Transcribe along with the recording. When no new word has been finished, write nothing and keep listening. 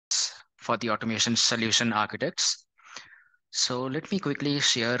for the automation solution architects. So let me quickly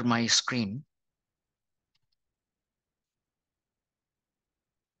share my screen.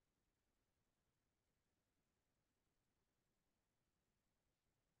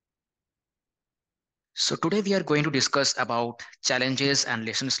 So today we are going to discuss about challenges and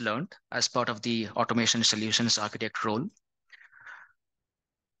lessons learned as part of the automation solutions architect role.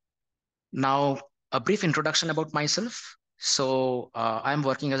 Now, a brief introduction about myself. So I'm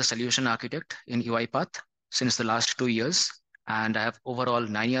working as a solution architect in UiPath since the last 2 years, and I have overall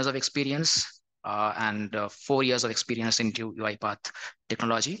 9 years of experience and 4 years of experience into UiPath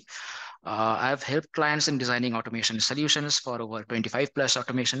technology. I've helped clients in designing automation solutions for over 25 plus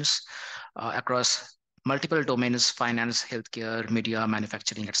automations across multiple domains: finance, healthcare, media,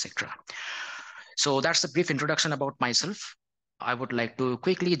 manufacturing, etc. So that's a brief introduction about myself. I would like to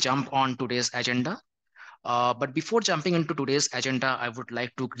quickly jump on today's agenda. But before jumping into today's agenda, I would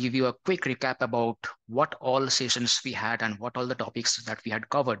like to give you a quick recap about what all sessions we had and what all the topics that we had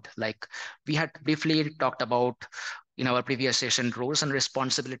covered. Like we had briefly talked about in our previous session, roles and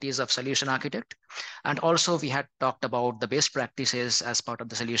responsibilities of solution architect. And also we had talked about the best practices as part of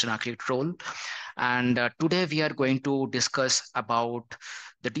the solution architect role. And today we are going to discuss about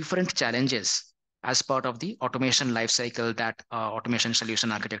the different challenges as part of the automation lifecycle that automation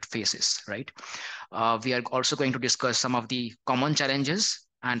solution architect faces, right? We are also going to discuss some of the common challenges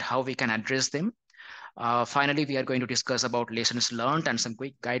and how we can address them. Finally, we are going to discuss about lessons learned and some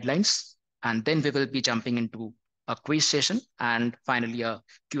quick guidelines. And then we will be jumping into a quiz session and finally a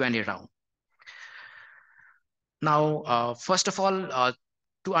Q&A round. Now, first of all,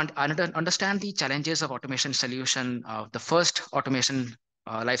 to understand the challenges of automation solution, the first automation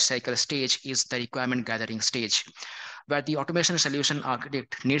lifecycle stage is the requirement gathering stage, where the automation solution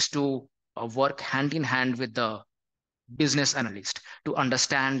architect needs to work hand in hand with the business analyst to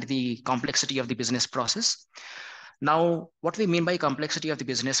understand the complexity of the business process. Now, what we mean by complexity of the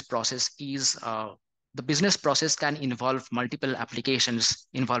business process is the business process can involve multiple applications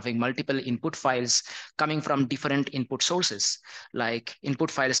involving multiple input files coming from different input sources. Like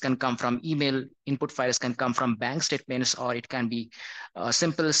input files can come from email, input files can come from bank statements, or it can be a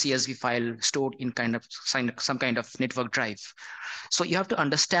simple CSV file stored in some kind of network drive. So you have to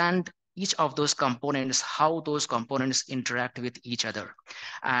understand each of those components, how those components interact with each other.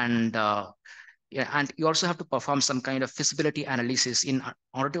 And and you also have to perform some kind of feasibility analysis in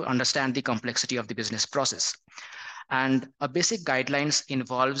order to understand the complexity of the business process. And a basic guidelines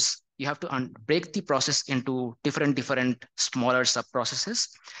involves you have to break the process into different smaller sub-processes.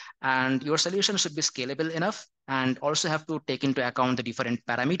 And your solution should be scalable enough and also have to take into account the different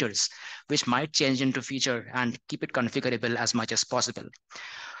parameters, which might change into future, and keep it configurable as much as possible.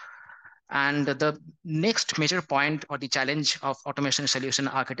 And the next major point or the challenge of automation solution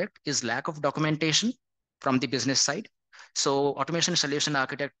architect is lack of documentation from the business side. So automation solution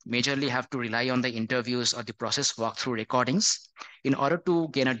architect majorly have to rely on the interviews or the process walkthrough recordings in order to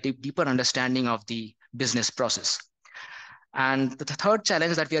gain a deeper understanding of the business process. And the third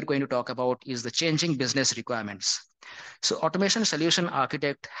challenge that we are going to talk about is the changing business requirements. So automation solution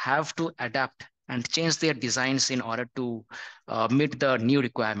architect have to adapt and change their designs in order to meet the new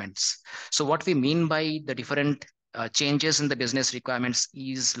requirements. So what we mean by the different changes in the business requirements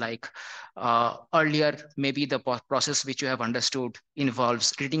is like earlier, maybe the process which you have understood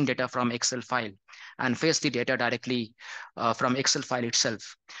involves reading data from Excel file and fetch the data directly from Excel file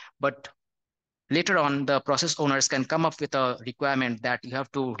itself. But later on, the process owners can come up with a requirement that you have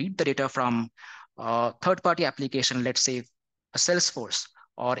to read the data from a third-party application, let's say a Salesforce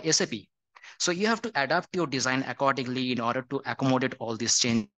or SAP. So you have to adapt your design accordingly in order to accommodate all these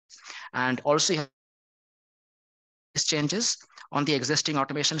changes. And also you have these changes on the existing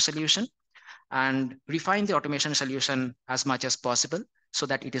automation solution and refine the automation solution as much as possible so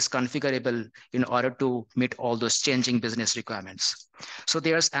that it is configurable in order to meet all those changing business requirements. So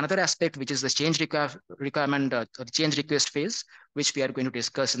there's another aspect, which is the change requirement, or change request phase, which we are going to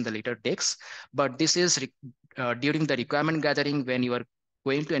discuss in the later decks. But this is during the requirement gathering, when you are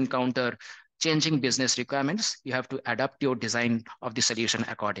going to encounter changing business requirements, you have to adapt your design of the solution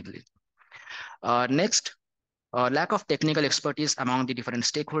accordingly. Next, lack of technical expertise among the different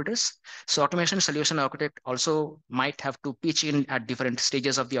stakeholders. So automation solution architect also might have to pitch in at different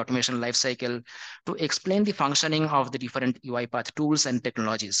stages of the automation lifecycle to explain the functioning of the different UiPath tools and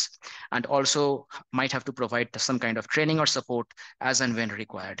technologies, and also might have to provide some kind of training or support as and when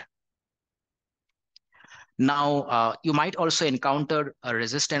required. Now, you might also encounter a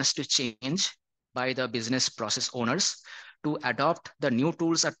resistance to change by the business process owners to adopt the new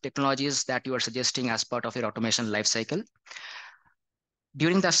tools or technologies that you are suggesting as part of your automation lifecycle.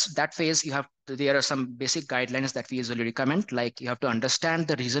 During that phase, there are some basic guidelines that we usually recommend, like you have to understand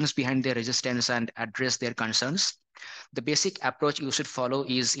the reasons behind their resistance and address their concerns. The basic approach you should follow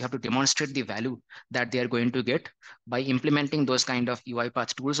is you have to demonstrate the value that they are going to get by implementing those kind of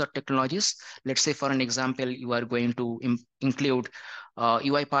UiPath tools or technologies. Let's say, for an example, you are going to include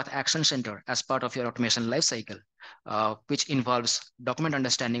UiPath Action Center as part of your automation lifecycle, which involves document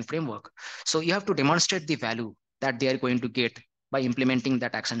understanding framework. So you have to demonstrate the value that they are going to get by implementing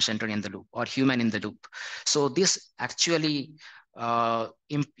that action center in the loop or human in the loop. So this actually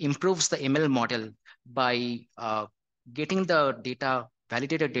improves the ML model by getting the data,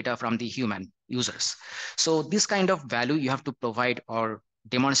 validated data from the human users. So this kind of value you have to provide or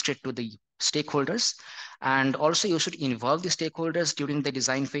demonstrate to the stakeholders. And also you should involve the stakeholders during the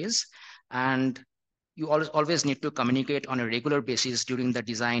design phase. And you always need to communicate on a regular basis during the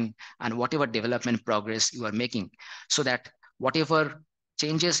design and whatever development progress you are making, so that whatever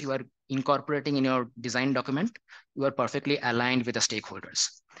changes you are incorporating in your design document, you are perfectly aligned with the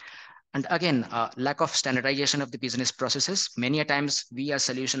stakeholders. And again, lack of standardization of the business processes. Many a times we as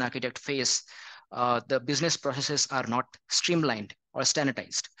solution architect face the business processes are not streamlined or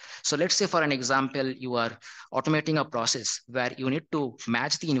standardized. So let's say, for an example, you are automating a process where you need to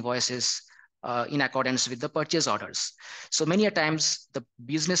match the invoices in accordance with the purchase orders. So many a times the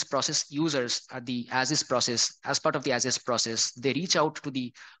business process users at the as-is process, as part of the as-is process, they reach out to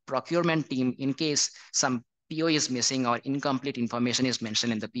the procurement team in case some PO is missing or incomplete information is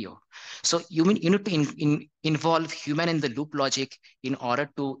mentioned in the PO. So you need to involve human in the loop logic in order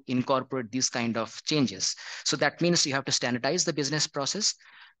to incorporate these kind of changes. So that means you have to standardize the business process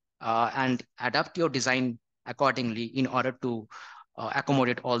and adapt your design accordingly in order to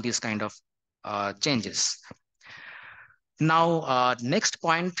accommodate all these kind of changes. Now, next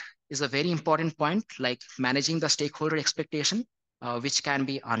point is a very important point, like managing the stakeholder expectation, which can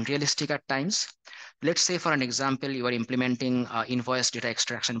be unrealistic at times. Let's say, for an example, you are implementing invoice data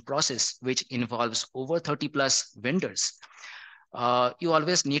extraction process, which involves over 30 plus vendors. You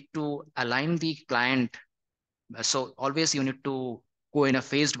always need to align the client. So always you need to go in a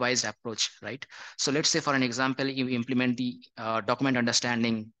phased wise approach, right? So let's say, for an example, you implement the document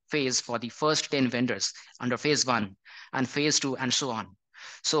understanding phase for the first 10 vendors under phase 1 and phase 2 and so on.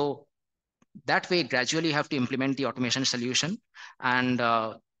 So that way, gradually you have to implement the automation solution. And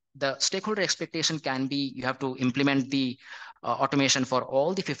the stakeholder expectation can be, you have to implement the automation for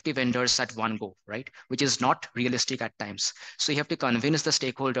all the 50 vendors at one go, right? Which is not realistic at times. So you have to convince the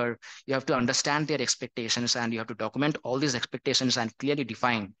stakeholder, you have to understand their expectations, and you have to document all these expectations and clearly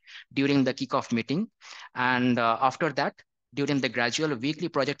define during the kickoff meeting. And after that, during the gradual weekly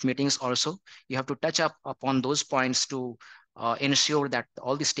project meetings also, you have to touch up upon those points to ensure that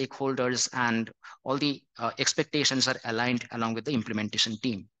all the stakeholders and all the expectations are aligned along with the implementation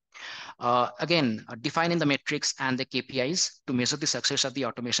team. Again, defining the metrics and the KPIs to measure the success of the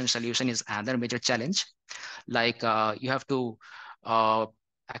automation solution is another major challenge. Like you have to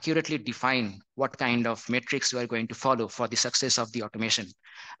accurately define what kind of metrics you are going to follow for the success of the automation.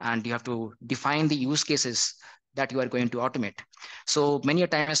 And you have to define the use cases that you are going to automate. So many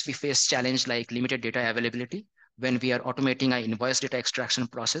times we face challenge like limited data availability when we are automating an invoice data extraction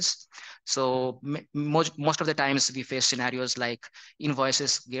process. So most of the times we face scenarios like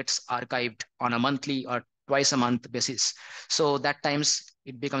invoices gets archived on a monthly or twice a month basis. So that times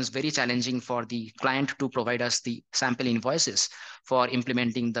it becomes very challenging for the client to provide us the sample invoices for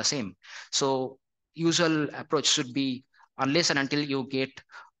implementing the same. So usual approach should be, unless and until you get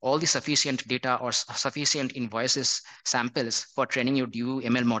all the sufficient data or sufficient invoices samples for training your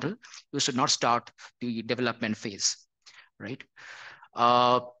ML model, you should not start the development phase, right?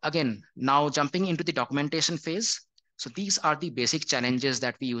 Again, now jumping into the documentation phase. So these are the basic challenges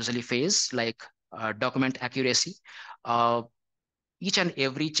that we usually face, like document accuracy. Each and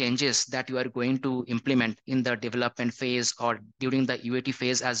every changes that you are going to implement in the development phase or during the UAT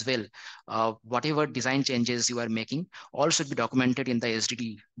phase as well, whatever design changes you are making, all should be documented in the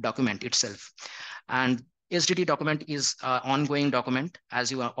SDD document itself. And SDD document is an ongoing document,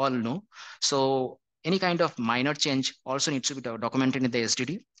 as you all know. So any kind of minor change also needs to be documented in the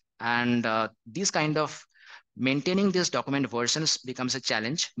SDD. And these kind of maintaining these document versions becomes a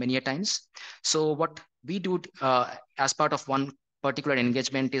challenge many a times. So what we do as part of one particular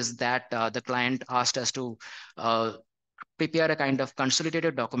engagement is that the client asked us to prepare a kind of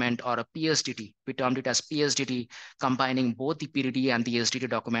consolidated document or a PSDT. We termed it as PSDT, combining both the PDD and the SDT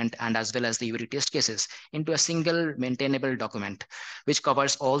document and as well as the UAT test cases into a single maintainable document, which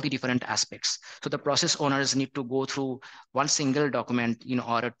covers all the different aspects. So the process owners need to go through one single document in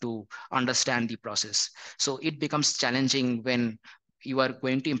order to understand the process. So it becomes challenging when you are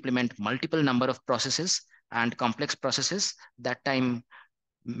going to implement multiple number of processes and complex processes, that time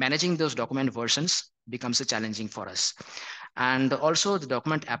managing those document versions becomes a challenging for us. And also the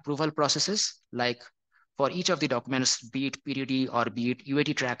document approval processes, like for each of the documents, be it PDD or be it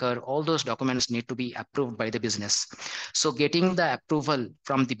UAT tracker, all those documents need to be approved by the business. So getting the approval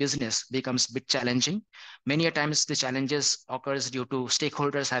from the business becomes a bit challenging. Many a times the challenges occurs due to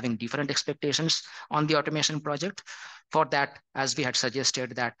stakeholders having different expectations on the automation project. For that, as we had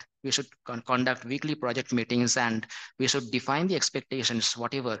suggested, that we should conduct weekly project meetings and we should define the expectations,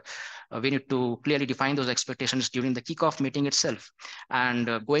 whatever. We need to clearly define those expectations during the kickoff meeting itself,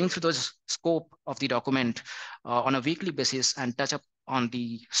 and going through those scope of the document on a weekly basis and touch up on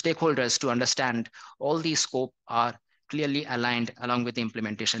the stakeholders to understand all the scope are clearly aligned along with the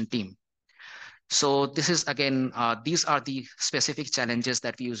implementation team. So this is again, these are the specific challenges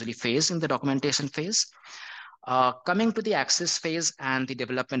that we usually face in the documentation phase. Coming to the access phase and the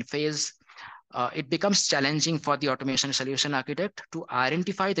development phase, it becomes challenging for the automation solution architect to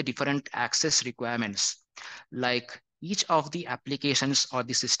identify the different access requirements. Like each of the applications or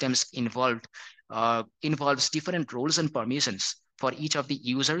the systems involved involves different roles and permissions for each of the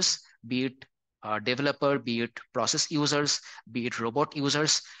users, be it developer, be it process users, be it robot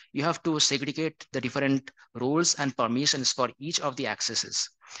users. You have to segregate the different roles and permissions for each of the accesses.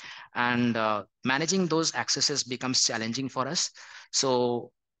 And managing those accesses becomes challenging for us.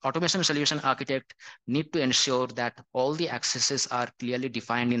 So automation solution architect need to ensure that all the accesses are clearly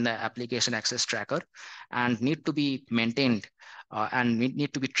defined in the application access tracker and need to be maintained and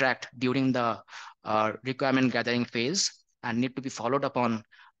need to be tracked during the requirement gathering phase, and need to be followed upon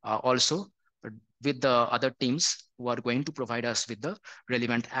also with the other teams who are going to provide us with the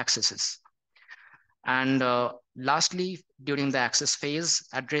relevant accesses. And lastly, during the access phase,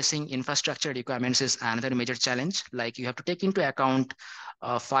 addressing infrastructure requirements is another major challenge. Like you have to take into account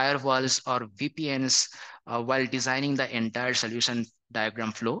firewalls or VPNs while designing the entire solution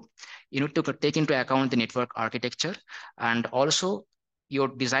diagram flow. You need to take into account the network architecture, and also your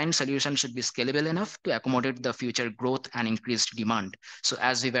design solution should be scalable enough to accommodate the future growth and increased demand. So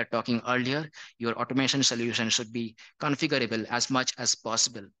as we were talking earlier, your automation solution should be configurable as much as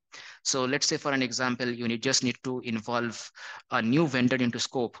possible. So let's say for an example, you just need to involve a new vendor into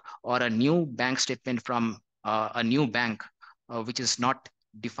scope, or a new bank statement from a new bank, which is not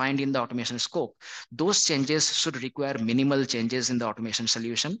defined in the automation scope. Those changes should require minimal changes in the automation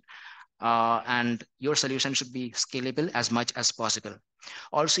solution. And your solution should be scalable as much as possible.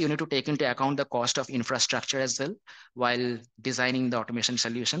 Also, you need to take into account the cost of infrastructure as well while designing the automation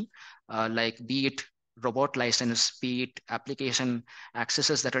solution, like be it robot license, be it application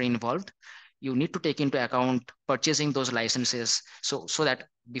accesses that are involved. You need to take into account purchasing those licenses so that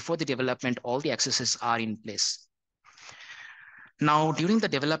before the development, all the accesses are in place. Now, during the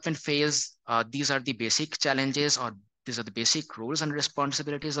development phase, these are the basic challenges, or these are the basic roles and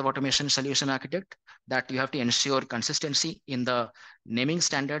responsibilities of automation solution architect, that you have to ensure consistency in the naming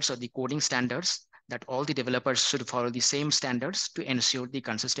standards or the coding standards, that all the developers should follow the same standards to ensure the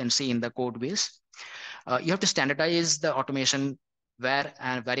consistency in the code base. You have to standardize the automation where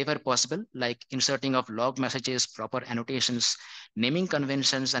and wherever possible, like inserting of log messages, proper annotations, naming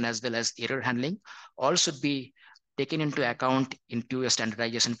conventions, and as well as error handling, all should be taken into account into a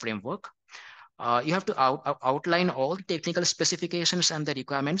standardization framework. You have to outline all the technical specifications and the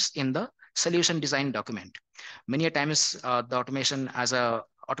requirements in the solution design document. Many a times, the automation as a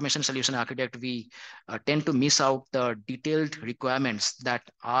automation solution architect, we tend to miss out the detailed requirements that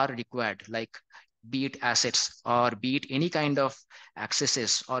are required, like be it assets or be it any kind of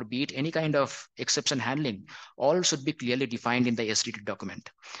accesses or be it any kind of exception handling, all should be clearly defined in the SDD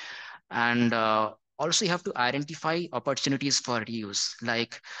document. And also, you have to identify opportunities for reuse.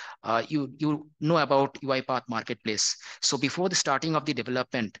 Like you know about UiPath marketplace. So before the starting of the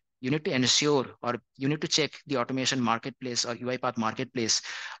development, you need to ensure, or you need to check the automation marketplace or UiPath marketplace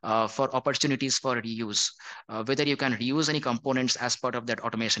for opportunities for reuse, whether you can reuse any components as part of that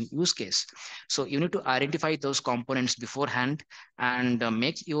automation use case. So you need to identify those components beforehand and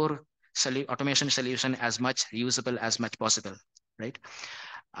make your automation solution as much reusable as much possible, right?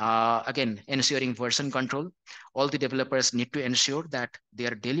 Again, ensuring version control. All the developers need to ensure that they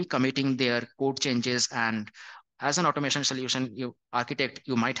are daily committing their code changes, and as an automation solution architect,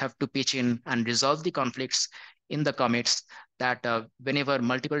 you might have to pitch in and resolve the conflicts in the commits, that whenever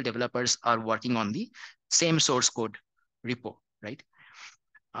multiple developers are working on the same source code repo, right?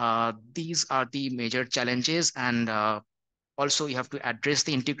 These are the major challenges, and also you have to address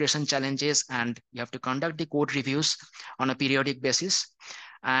the integration challenges, and you have to conduct the code reviews on a periodic basis.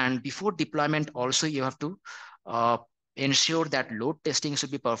 And before deployment, also you have to ensure that load testing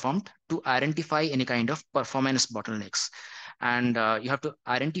should be performed to identify any kind of performance bottlenecks. And you have to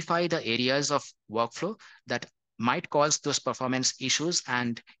identify the areas of workflow that might cause those performance issues,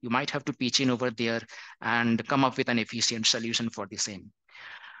 and you might have to pitch in over there and come up with an efficient solution for the same.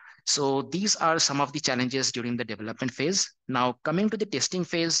 So these are some of the challenges during the development phase. Now coming to the testing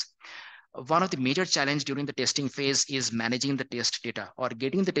phase, one of the major challenge during the testing phase is managing the test data or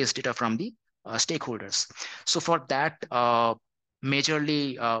getting the test data from the stakeholders. So for that,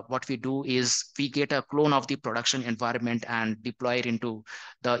 majorly what we do is we get a clone of the production environment and deploy it into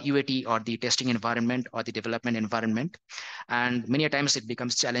the UAT or the testing environment or the development environment. And many times it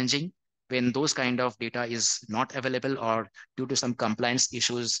becomes challenging when those kind of data is not available, or due to some compliance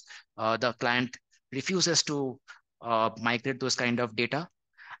issues, the client refuses to migrate those kind of data.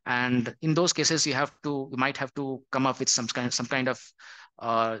 And in those cases, you might have to come up with some kind of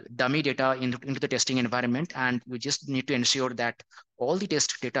dummy data into the testing environment, and you just need to ensure that all the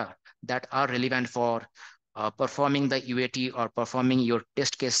test data that are relevant for performing the UAT or performing your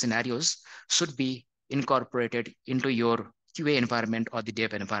test case scenarios should be incorporated into your QA environment or the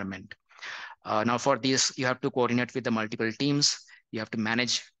dev environment. Now for this, you have to coordinate with the multiple teams. You have to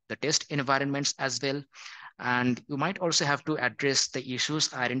manage the test environments as well. And you might also have to address the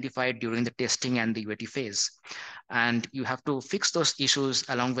issues identified during the testing and the UAT phase. And you have to fix those issues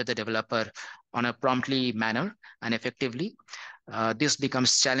along with the developer on a promptly manner and effectively. This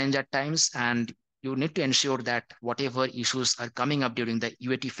becomes challenge at times, and you need to ensure that whatever issues are coming up during the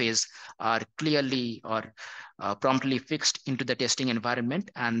UAT phase are clearly or promptly fixed into the testing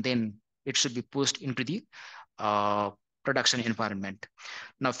environment, and then it should be pushed into the production environment.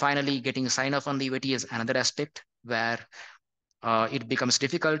 Now, finally, getting sign off on the UAT is another aspect where it becomes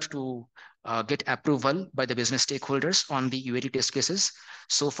difficult to get approval by the business stakeholders on the UAT test cases.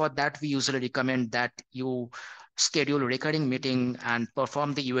 So for that, we usually recommend that you schedule a recurring meeting and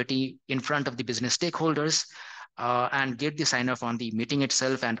perform the UAT in front of the business stakeholders and get the sign off on the meeting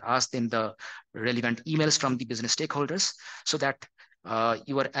itself and ask them the relevant emails from the business stakeholders, so that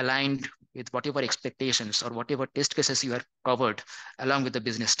you are aligned with whatever expectations or whatever test cases you have covered along with the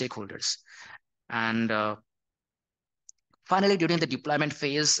business stakeholders. And finally, during the deployment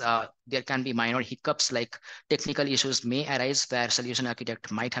phase, there can be minor hiccups, like technical issues may arise where solution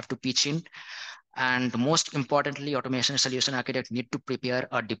architect might have to pitch in. And most importantly, automation solution architect need to prepare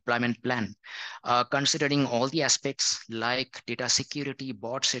a deployment plan, considering all the aspects like data security,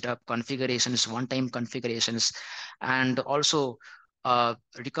 bot setup, configurations, one-time configurations, and also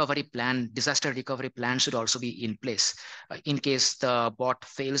recovery plan, disaster recovery plan should also be in place in case the bot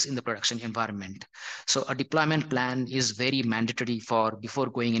fails in the production environment. So a deployment plan is very mandatory for before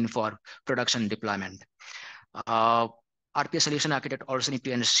going in for production deployment. RPA solution architect also need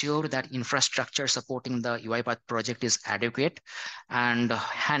to ensure that infrastructure supporting the UiPath project is adequate and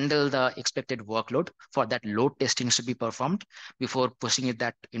handle the expected workload. For that, load testing should be performed before pushing it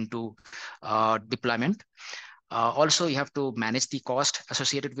that into deployment. Also, you have to manage the cost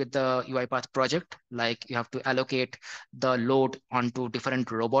associated with the UiPath project. Like you have to allocate the load onto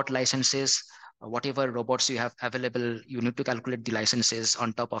different robot licenses. Whatever robots you have available, you need to calculate the licenses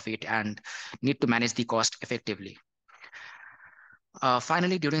on top of it and need to manage the cost effectively.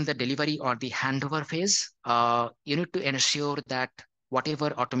 Finally, during the delivery or the handover phase, you need to ensure that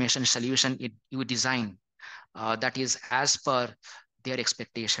whatever automation solution you design, that is as per their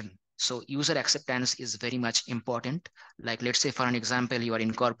expectation. So user acceptance is very much important. Like let's say for an example, you are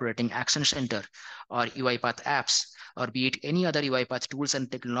incorporating Action Center or UiPath apps, or be it any other UiPath tools and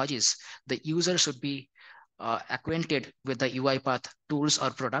technologies, the user should be acquainted with the UiPath tools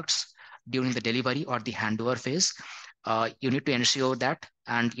or products during the delivery or the handover phase. You need to ensure that,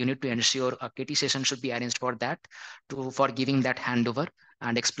 and you need to ensure a KT session should be arranged for that, for giving that handover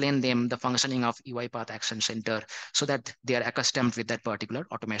and explain them the functioning of UiPath Action Center so that they are accustomed with that particular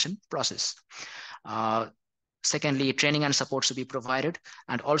automation process. Secondly, training and support should be provided,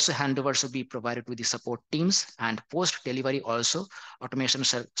 and also handover should be provided to the support teams. And post-delivery also, automation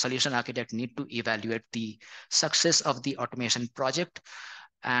solution architect need to evaluate the success of the automation project.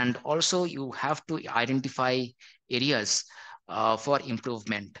 And also you have to identify areas for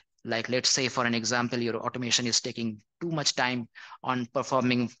improvement. Like let's say for an example, your automation is taking too much time on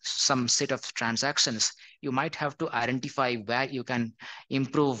performing some set of transactions. You might have to identify where you can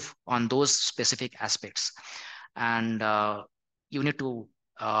improve on those specific aspects. And you need to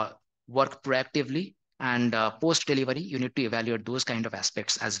work proactively, and post-delivery, you need to evaluate those kind of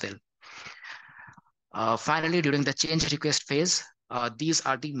aspects as well. Finally, during the change request phase, these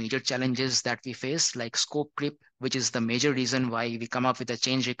are the major challenges that we face, like scope creep, which is the major reason why we come up with a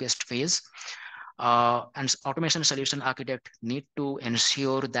change request phase. And automation solution architect need to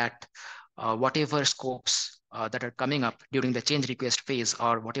ensure that whatever scopes that are coming up during the change request phase,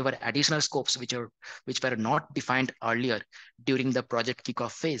 or whatever additional scopes which were not defined earlier during the project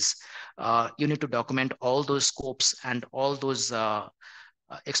kickoff phase, you need to document all those scopes, and all those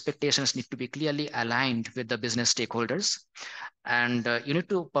expectations need to be clearly aligned with the business stakeholders. And you need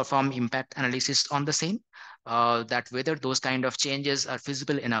to perform impact analysis on the same, that whether those kind of changes are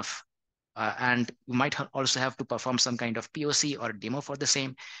feasible enough. And you might also have to perform some kind of POC or demo for the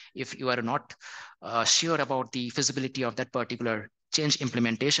same if you are not sure about the feasibility of that particular change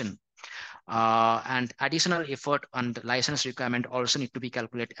implementation. And additional effort on the license requirement also need to be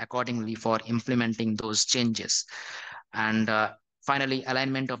calculated accordingly for implementing those changes. And finally,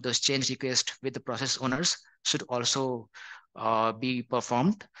 alignment of those change requests with the process owners should also be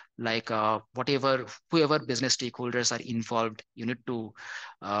performed. Like whoever business stakeholders are involved, you need to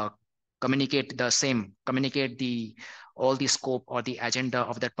communicate all the scope or the agenda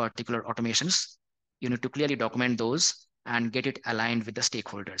of that particular automations. You need to clearly document those and get it aligned with the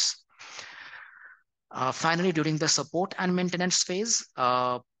stakeholders. Finally, during the support and maintenance phase,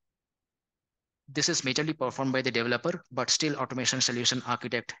 this is majorly performed by the developer, but still automation solution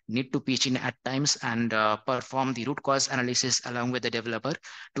architect need to pitch in at times and perform the root cause analysis along with the developer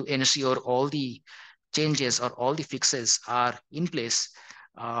to ensure all the changes or all the fixes are in place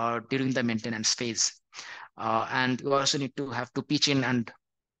during the maintenance phase. And you also need to have to pitch in and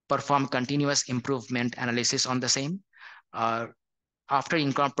perform continuous improvement analysis on the same. After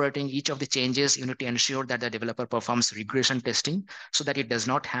incorporating each of the changes, you need to ensure that the developer performs regression testing so that it does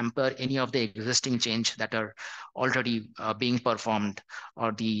not hamper any of the existing change that are already being performed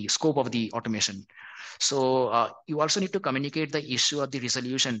or the scope of the automation. So you also need to communicate the issue of the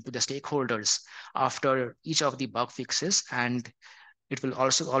resolution to the stakeholders after each of the bug fixes. And it will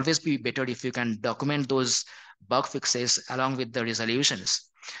also always be better if you can document those bug fixes along with the resolutions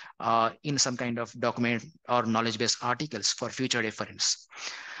in some kind of document or knowledge-based articles for future reference.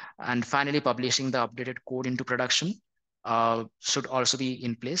 And finally, publishing the updated code into production should also be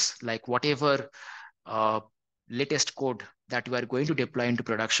in place. Like whatever latest code that you are going to deploy into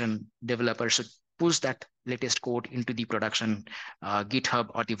production, developers should push that latest code into the production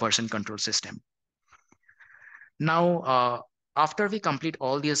GitHub or the version control system. Now, after we complete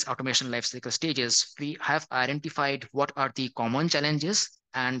all these automation lifecycle stages, we have identified what are the common challenges,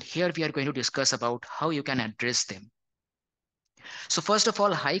 and here we are going to discuss about how you can address them. So first of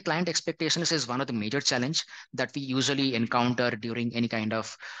all, high client expectations is one of the major challenge that we usually encounter during any kind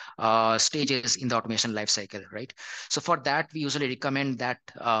of stages in the automation lifecycle, right? So for that, we usually recommend that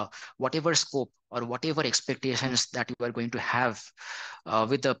whatever scope or whatever expectations that you are going to have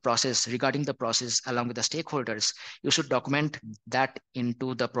with the process, regarding the process along with the stakeholders, you should document that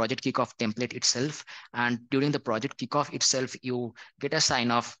into the project kickoff template itself. And during the project kickoff itself, you get a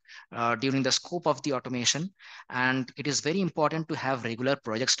sign off during the scope of the automation. And it is very important to have regular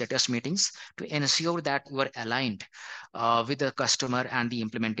project status meetings to ensure that you are aligned with the customer and the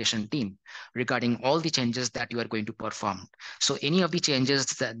implementation team regarding all the changes that you are going to perform. So any of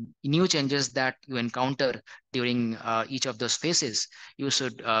the new changes that you encounter during each of those phases, you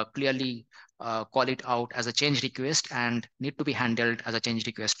should clearly call it out as a change request and need to be handled as a change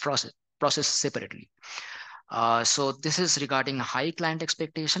request process separately. So this is regarding high client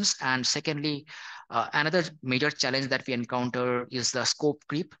expectations. And secondly, another major challenge that we encounter is the scope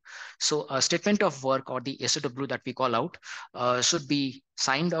creep. So a statement of work, or the SOW that we call out, should be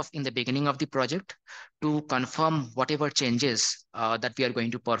signed off in the beginning of the project to confirm whatever changes that we are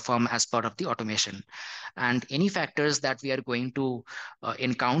going to perform as part of the automation. And any factors that we are going to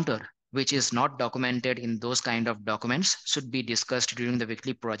encounter which is not documented in those kind of documents should be discussed during the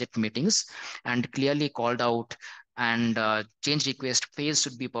weekly project meetings and clearly called out, and change request phase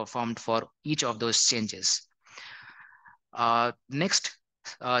should be performed for each of those changes. Next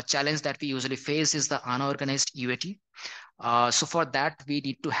challenge that we usually face is the unorganized UAT. So for that, we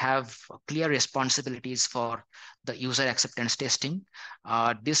need to have clear responsibilities for the user acceptance testing.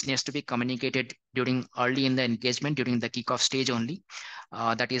 This needs to be communicated early in the engagement, during the kickoff stage only.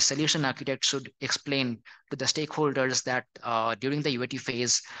 That is, solution architect should explain to the stakeholders that during the UAT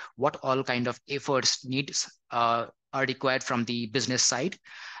phase, what all kind of efforts are required from the business side,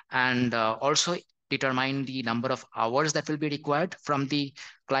 and also determine the number of hours that will be required from the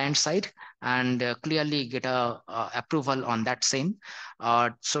client side, and clearly get approval on that same.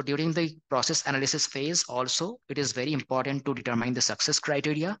 So during the process analysis phase also, it is very important to determine the success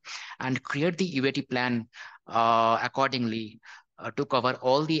criteria and create the UAT plan accordingly to cover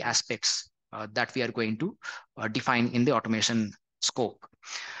all the aspects that we are going to define in the automation scope.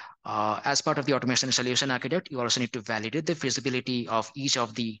 As part of the automation solution architect, you also need to validate the feasibility of each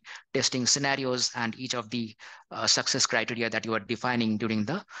of the testing scenarios and each of the success criteria that you are defining during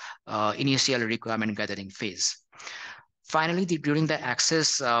the initial requirement gathering phase. Finally, during the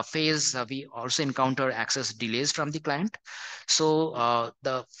access phase, we also encounter access delays from the client. So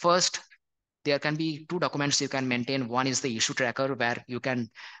the first, there can be two documents you can maintain. One is the issue tracker, where you can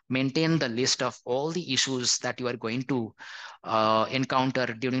maintain the list of all the issues that you are going to encounter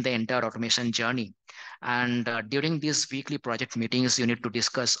during the entire automation journey. And during these weekly project meetings, you need to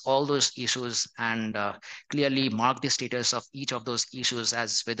discuss all those issues and clearly mark the status of each of those issues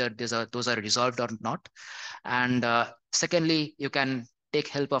as whether those are resolved or not. And secondly, you can take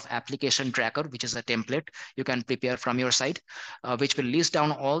help of application tracker, which is a template you can prepare from your side, which will list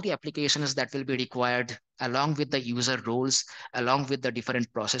down all the applications that will be required along with the user roles, along with the different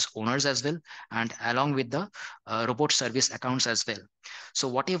process owners as well, and along with the robot service accounts as well. So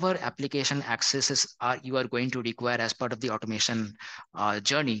whatever application accesses you are going to require as part of the automation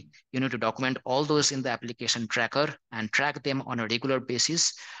journey, you need to document all those in the application tracker and track them on a regular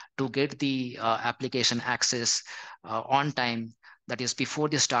basis to get the application access on time, that is before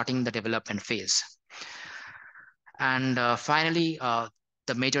the starting the development phase. And finally,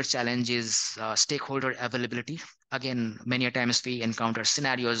 the major challenge is stakeholder availability. Again, many a times we encounter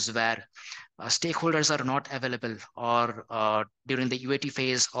scenarios where stakeholders are not available or during the UAT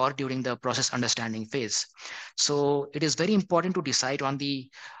phase or during the process understanding phase. So it is very important to decide on the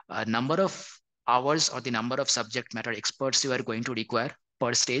number of hours or the number of subject matter experts you are going to require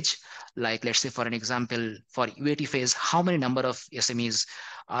per stage. Like, let's say for an example, for UAT phase, how many number of SMEs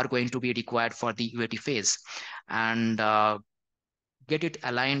are going to be required for the UAT phase, and get it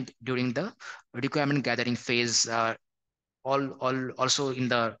aligned during the requirement gathering phase, also in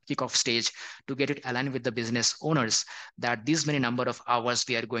the kickoff stage, to get it aligned with the business owners that these many number of hours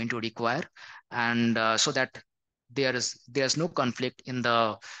we are going to require, and so that there's no conflict in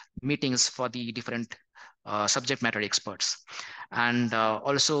the meetings for the different subject matter experts. And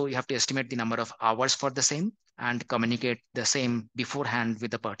also you have to estimate the number of hours for the same and communicate the same beforehand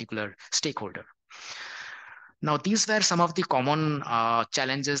with the particular stakeholder. Now, these were some of the common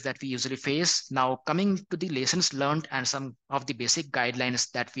challenges that we usually face. Now, coming to the lessons learned and some of the basic guidelines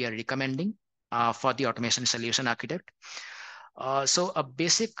that we are recommending for the automation solution architect. So a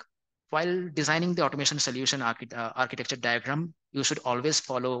basic, while designing the automation solution architecture diagram, you should always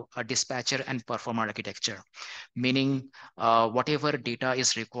follow a dispatcher and performer architecture, meaning whatever data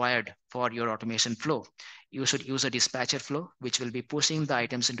is required for your automation flow, you should use a dispatcher flow, which will be pushing the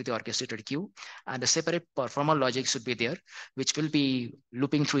items into the orchestrated queue, and a separate performer logic should be there, which will be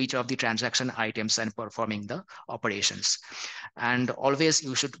looping through each of the transaction items and performing the operations. And always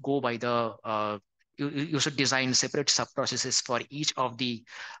you should go by the you should design separate sub-processes for each of the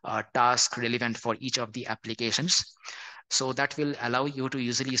tasks relevant for each of the applications. So that will allow you to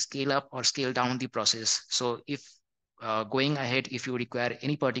easily scale up or scale down the process. So if going ahead, if you require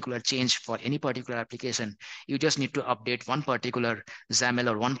any particular change for any particular application, you just need to update one particular XAML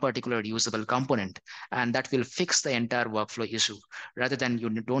or one particular usable component, and that will fix the entire workflow issue, rather than you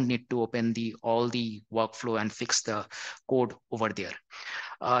don't need to open all the workflow and fix the code over there.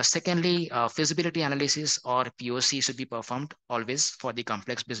 Secondly, feasibility analysis or POC should be performed always for the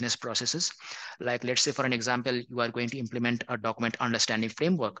complex business processes. Like, let's say for an example, you are going to implement a document understanding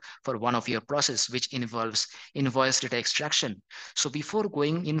framework for one of your process, which involves invoice data extraction. So before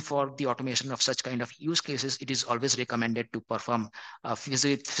going in for the automation of such kind of use cases, it is always recommended to perform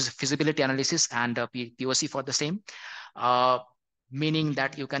feasibility analysis and POC for the same. Meaning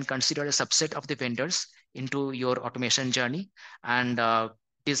that you can consider a subset of the vendors into your automation journey and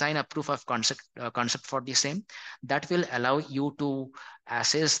design a proof of concept for the same. That will allow you to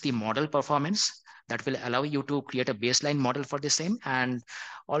assess the model performance. That will allow you to create a baseline model for the same. And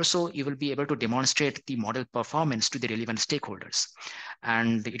also you will be able to demonstrate the model performance to the relevant stakeholders.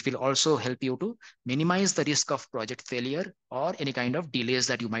 And it will also help you to minimize the risk of project failure or any kind of delays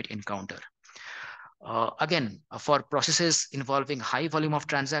that you might encounter. Again, for processes involving high volume of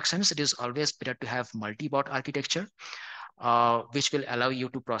transactions, it is always better to have multi-bot architecture, which will allow you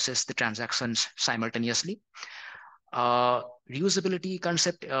to process the transactions simultaneously. Reusability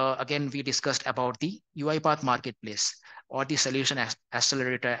concept, again, we discussed about the UiPath marketplace or the solution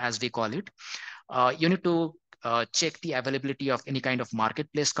accelerator, as we call it. You need to check the availability of any kind of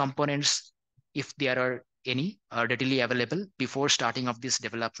marketplace components, if there are any readily available before starting of this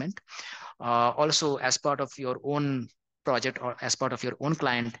development. Also, as part of your own project or as part of your own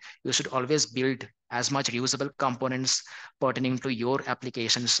client, you should always build as much reusable components pertaining to your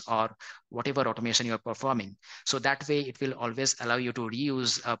applications or whatever automation you're performing. So that way it will always allow you to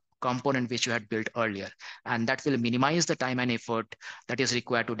reuse component which you had built earlier. And that will minimize the time and effort that is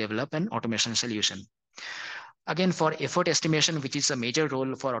required to develop an automation solution. Again, for effort estimation, which is a major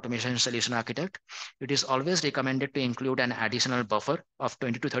role for automation solution architect, it is always recommended to include an additional buffer of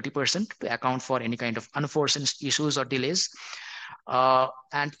 20 to 30% to account for any kind of unforeseen issues or delays.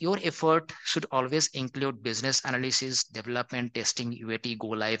 And your effort should always include business analysis, development, testing, UAT, go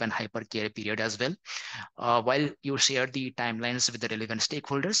live, and hypercare period as well, while you share the timelines with the relevant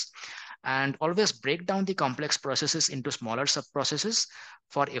stakeholders. And always break down the complex processes into smaller sub-processes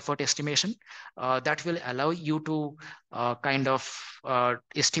for effort estimation. That will allow you to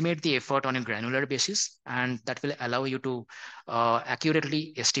estimate the effort on a granular basis, and that will allow you to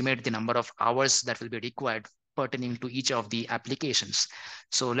accurately estimate the number of hours that will be required pertaining to each of the applications.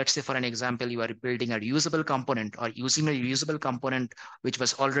 So let's say, for an example, you are building a reusable component or using a reusable component which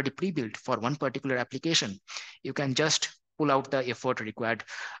was already pre-built for one particular application. You can just pull out the effort required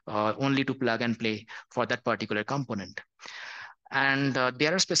only to plug and play for that particular component. And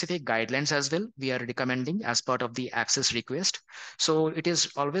there are specific guidelines as well we are recommending as part of the access request. So it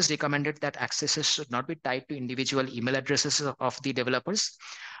is always recommended that accesses should not be tied to individual email addresses of the developers.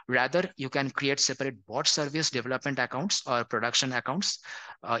 Rather, you can create separate bot service development accounts or production accounts.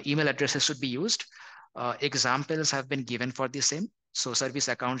 Email addresses should be used. Examples have been given for the same. So service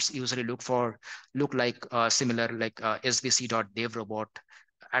accounts usually look like similar, like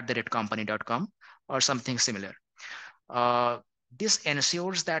svc.devrobot@company.com or something similar. This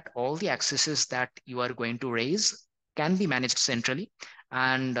ensures that all the accesses that you are going to raise can be managed centrally.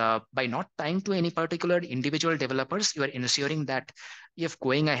 And by not tying to any particular individual developers, you are ensuring that if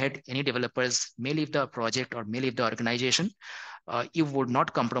going ahead, any developers may leave the project or may leave the organization, you would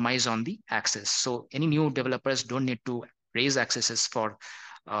not compromise on the access. So any new developers don't need to raise accesses for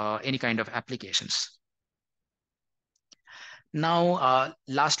any kind of applications. Now,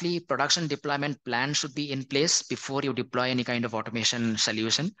 lastly, production deployment plan should be in place before you deploy any kind of automation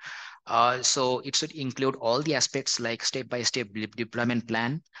solution. So it should include all the aspects like step-by-step deployment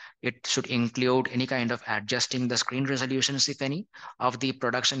plan. It should include any kind of adjusting the screen resolutions, if any, of the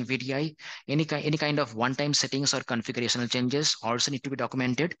production VDI. Any kind of one-time settings or configurational changes also need to be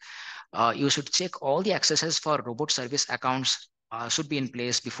documented. You should check all the accesses for robot service accounts should be in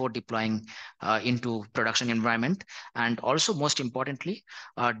place before deploying into production environment. And also, most importantly,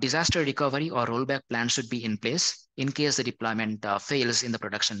 disaster recovery or rollback plan should be in place in case the deployment fails in the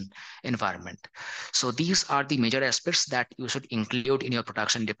production environment. So these are the major aspects that you should include in your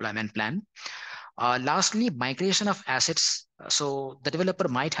production deployment plan. Lastly, migration of assets. So the developer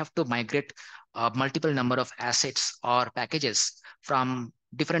might have to migrate multiple number of assets or packages from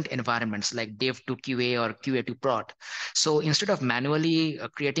different environments like dev to QA or QA to prod. So instead of manually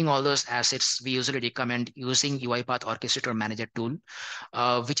creating all those assets, we usually recommend using UiPath Orchestrator Manager tool,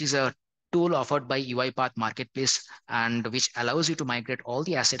 which is a tool offered by UiPath Marketplace and which allows you to migrate all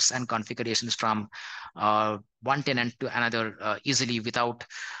the assets and configurations from one tenant to another easily without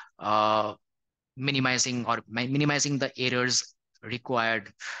minimizing the errors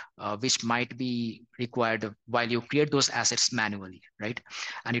required, which might be required while you create those assets manually, right?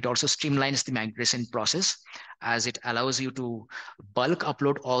 And it also streamlines the migration process as it allows you to bulk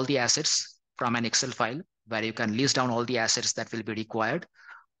upload all the assets from an Excel file where you can list down all the assets that will be required.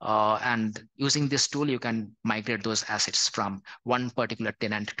 And using this tool, you can migrate those assets from one particular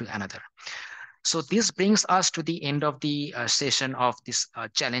tenant to another. So this brings us to the end of the session of this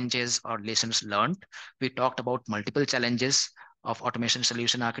challenges or lessons learned. We talked about multiple challenges of automation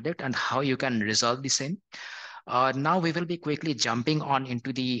solution architect and how you can resolve the same. Now we will be quickly jumping on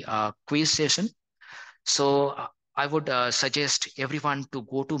into the quiz session. So I would suggest everyone to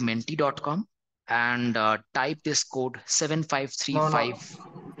go to menti.com and type this code 7535.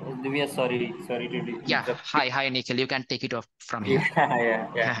 No. Divya, sorry to Yeah, interrupt you. hi, Nikhil. You can take it off from here.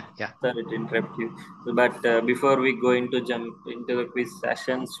 Yeah. Yeah. Sorry to interrupt you. But before we go into jump into the quiz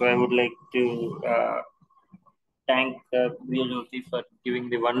session, so I would like to thank Divyojyoti for giving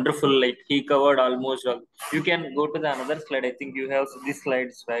the wonderful, like he covered almost all. You can go to the another slide. I think you have these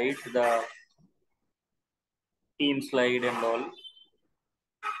slides, right? The team slide and all.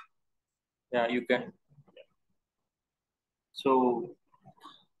 Yeah, you can. So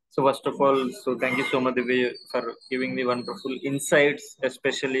So first of all, so thank you so much, Divya, for giving the wonderful insights,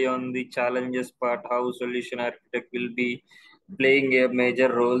 especially on the challenges part, how solution architect will be playing a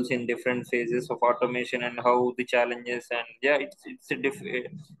major roles in different phases of automation and how the challenges and yeah,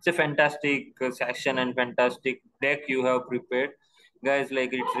 it's a fantastic session and fantastic deck you have prepared, guys. Like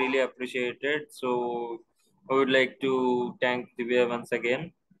it's really appreciated. So I would like to thank Divya once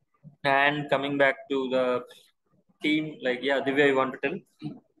again. And coming back to the team, like yeah, Divya, you want to tell?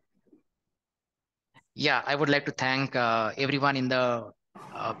 Yeah, I would like to thank everyone in the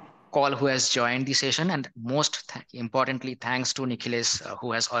uh, call who has joined the session, and importantly, thanks to Nikhilesh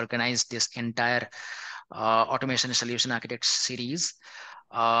who has organized this entire automation solution architect series.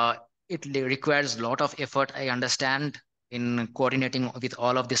 Uh, it requires a lot of effort, I understand, in coordinating with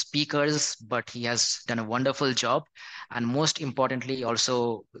all of the speakers, but he has done a wonderful job. And most importantly,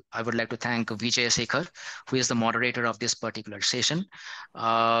 also, I would like to thank Vijay Sekhar, who is the moderator of this particular session,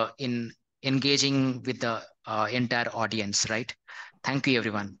 in engaging with the entire audience, right? Thank you,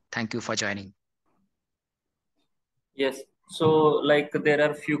 everyone. Thank you for joining. Yes. So, like, there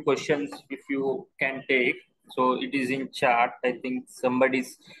are few questions if you can take. So, it is in chat. I think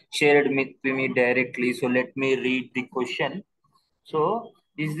somebody's shared with me directly. So, let me read the question. So,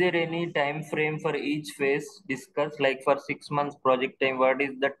 is there any time frame for each phase discussed? Like for 6 months project time, what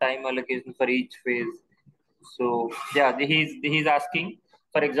is the time allocation for each phase? So, yeah, he's asking.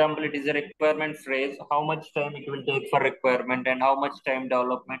 For example, it is a requirement phrase. How much time it will take for requirement and how much time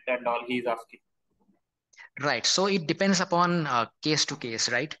development and all he's asking. Right. So it depends upon case to case,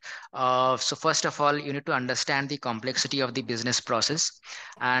 right? So first of all, you need to understand the complexity of the business process,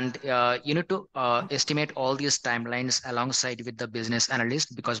 and you need to estimate all these timelines alongside with the business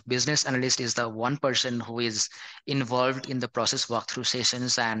analyst, because business analyst is the one person who is involved in the process walkthrough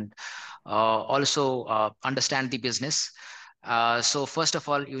sessions and also understand the business. So first of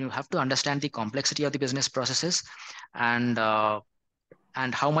all, you have to understand the complexity of the business processes, and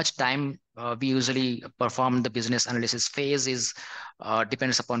how much time we usually perform the business analysis phase is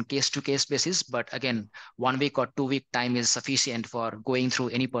depends upon case to case basis. But again, 1 week or 2 week time is sufficient for going through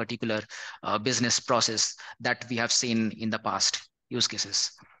any particular business process that we have seen in the past use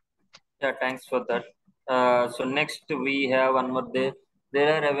cases. Yeah, thanks for that. So next we have one more. There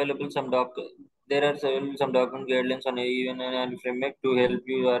are available some there are available some document guidelines on even and framework to help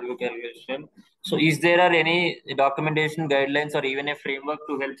you or your calculation. So is there are any documentation guidelines or even a framework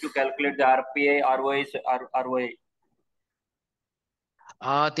to help you calculate the RPA, ROI, ROI?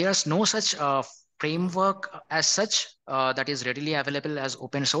 There's no such framework as such that is readily available as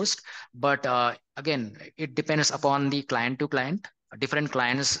open source. But again, it depends upon the client to client. Different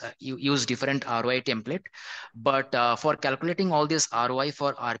clients use different ROI template. But for calculating all this ROI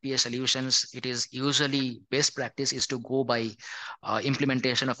for RPA solutions, it is usually best practice is to go by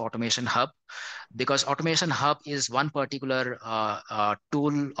implementation of Automation Hub, because Automation Hub is one particular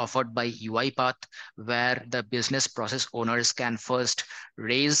tool offered by UiPath, where the business process owners can first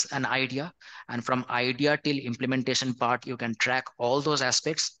raise an idea, and from idea till implementation part, you can track all those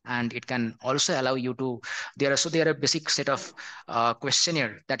aspects, and it can also allow you to, there are a basic set of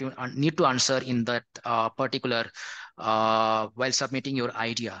questionnaire that you need to answer in that particular while submitting your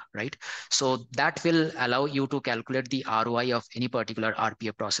idea, right? So that will allow you to calculate the ROI of any particular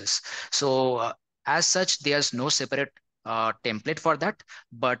RPA process. So as such, there's no separate template for that,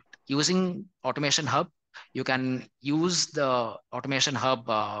 but using Automation Hub, you can use the Automation Hub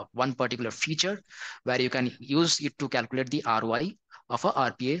one particular feature where you can use it to calculate the ROI of a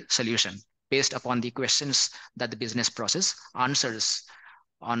RPA solution based upon the questions that the business process answers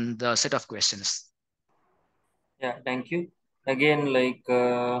on the set of questions. Yeah, thank you. Again, like,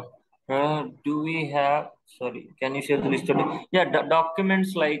 do we have? Sorry, can you share the list of? Yeah,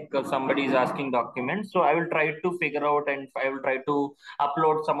 documents. Like somebody is asking documents, so I will try to figure out and I will try to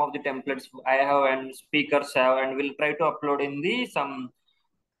upload some of the templates I have and speakers have, and we'll try to upload in the some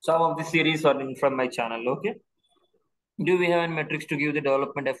of the series or in from my channel. Okay. Do we have any metrics to give the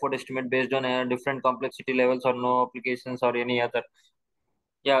development effort estimate based on different complexity levels or no applications or any other?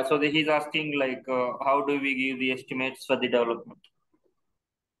 Yeah, so he's asking like, how do we give the estimates for the development?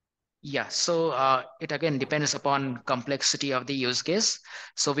 Yeah, so it again depends upon complexity of the use case.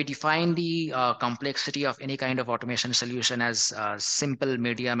 So we define the complexity of any kind of automation solution as simple,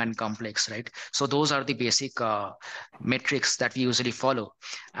 medium, and complex, right? So those are the basic metrics that we usually follow.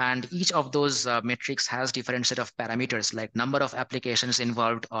 And each of those metrics has different set of parameters, like number of applications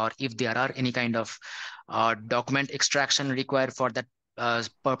involved, or if there are any kind of document extraction required for that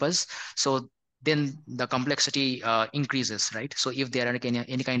purpose. So then the complexity increases, right? So if there are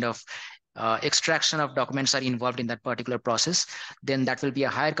any kind of extraction of documents are involved in that particular process, then that will be a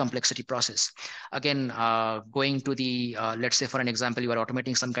higher complexity process. Again, going to the, let's say for an example, you are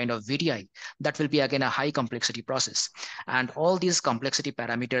automating some kind of VDI, that will be again a high complexity process. And all these complexity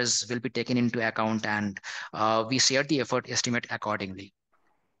parameters will be taken into account, and we share the effort estimate accordingly.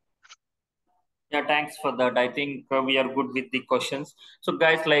 Yeah, thanks for that. I think we are good with the questions. So,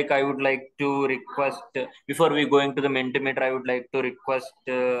 guys, like I would like to request before we going to the Mentimeter, I would like to request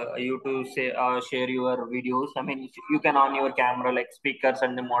you to say share your videos. I mean, you can on your camera like speakers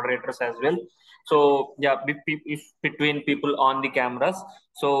and the moderators as well. So yeah, if between people on the cameras.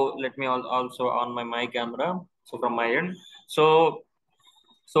 So let me also on my camera. So from my end. So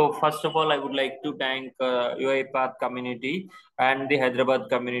first of all, I would like to thank UiPath community and the Hyderabad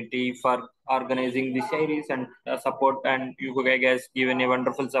community for organizing the series and support. And you guys given a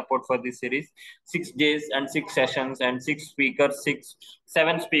wonderful support for this series. 6 days and 6 sessions and 6 speakers,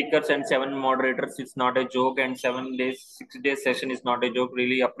 7 speakers and 7 moderators. It's not a joke. And 7 days, 6 days session is not a joke.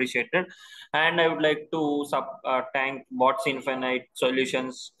 Really appreciated. And I would like to thank Bots Infinite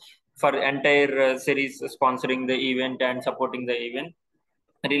Solutions for entire series sponsoring the event and supporting the event.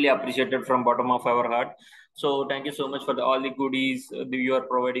 Really appreciated from bottom of our heart. So thank you so much for all the goodies that you are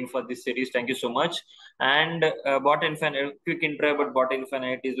providing for this series. Thank you so much. And Bot Infinite, quick intro about Bot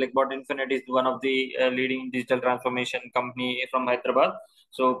Infinite is like Bot Infinite is one of the leading digital transformation company from Hyderabad.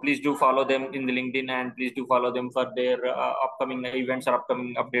 So please do follow them in the LinkedIn, and please do follow them for their upcoming events or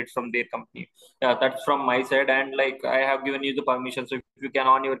upcoming updates from their company. Yeah, that's from my side. And like I have given you the permission, so if you can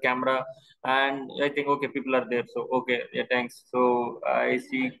on your camera, and I think okay, people are there. So okay, yeah, thanks. So I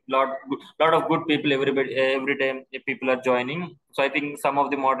see lot of good people every time people are joining. So I think some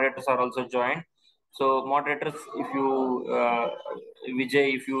of the moderators are also joined. So moderators, if you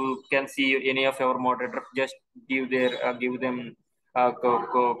Vijay, if you can see any of our moderators, just give them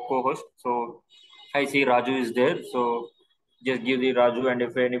co-host. So I see Raju is there. So just give the Raju, and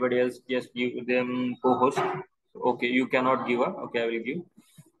if anybody else, just give them co-host. Okay, you cannot give up. Okay, I will give.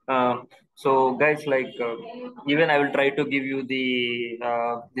 So guys, like even I will try to give you the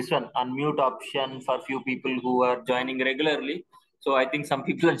this one unmute option for few people who are joining regularly. So I think some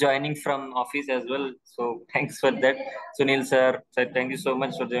people are joining from office as well. So thanks for that, Sunil sir, thank you so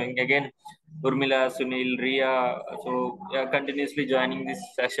much for joining again. Urmila, Sunil, Ria, so continuously joining these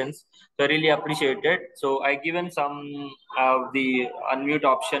sessions. So I really appreciate it. So I given some the unmute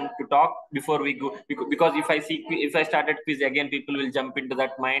option to talk before we go, because if I started quiz again, people will jump into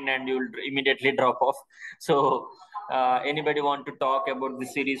that mind and you will immediately drop off. So anybody want to talk about the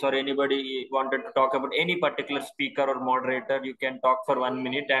series, or anybody wanted to talk about any particular speaker or moderator, you can talk for 1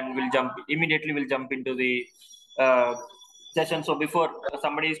 minute and we'll jump into the uh, session. So before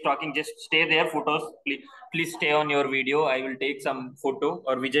somebody is talking, just stay there. Photos, please stay on your video. I will take some photo,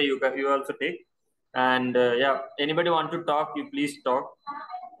 or Vijay, you also take. And yeah, anybody want to talk, you please talk.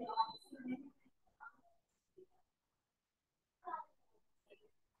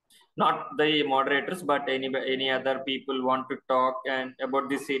 Not the moderators, but any other people want to talk and about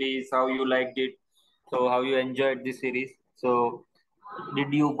this series, how you liked it, so how you enjoyed this series. So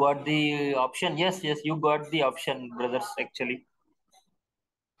did you got the option? Yes, you got the option, brothers. Actually,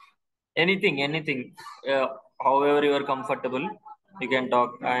 anything, however you are comfortable, you can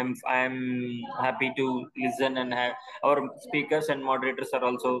talk. I'm happy to listen, and our speakers and moderators are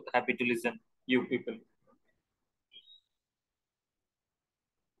also happy to listen you people.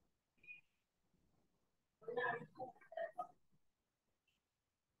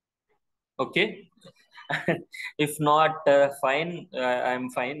 Okay. If not, fine.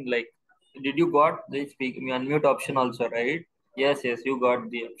 I'm fine. Like, did you got the speak unmute option also, right? Yes, you got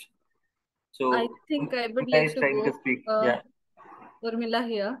the option. I So think I would Urmila like is to trying to go. speak. Yeah, Urmila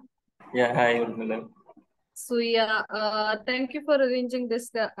here. yeah. Hi, Urmila. So yeah, thank you for arranging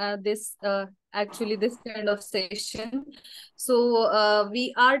actually this kind of session. So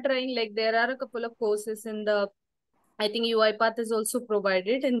we are trying, like there are a couple of courses in the, I think UiPath is also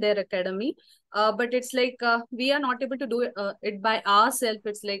provided in their academy. But it's like we are not able to do it by ourselves.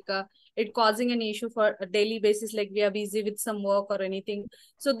 It's like it causing an issue for a daily basis, like we are busy with some work or anything.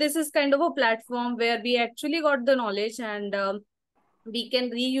 So this is kind of a platform where we actually got the knowledge, and we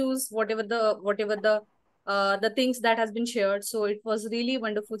can reuse whatever the things that has been shared. So it was really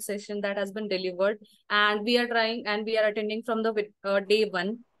wonderful session that has been delivered, and we are trying and we are attending from the day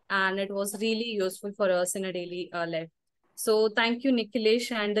one, and it was really useful for us in a daily life. So thank you,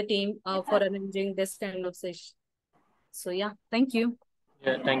 Nikhilesh and the team, for arranging this kind of session. So yeah, thank you.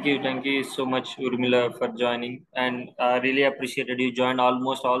 Yeah, thank you so much, Urmila, for joining, and I really appreciated you joined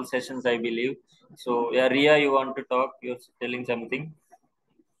almost all sessions, I believe. So yeah, Ria, you want to talk? You're telling something.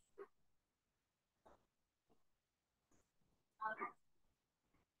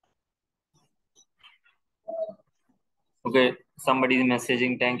 Okay, somebody is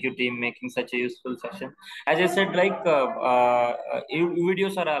messaging. Thank you, team, making such a useful session. As I said, like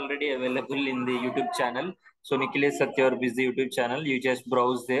videos are already available in the YouTube channel. So Nikhilesh Satyarp is the YouTube channel. You just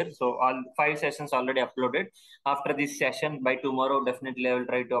browse there. So all 5 sessions already uploaded. After this session, by tomorrow, definitely I will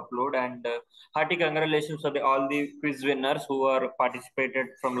try to upload. And hearty congratulations for all the quiz winners who are participated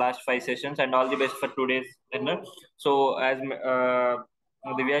from last 5 sessions, and all the best for today's winner. So as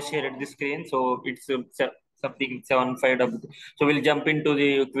Divya shared the screen, so it's something 75. So we'll jump into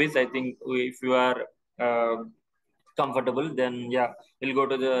the quiz. I think if you are comfortable, then yeah, we'll go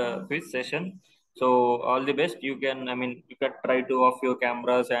to the quiz session. So all the best. You can, I mean, you can try to off your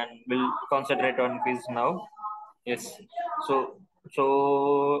cameras and we'll concentrate on quiz now. Yes. So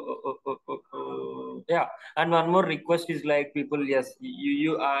yeah. And one more request is like people. Yes,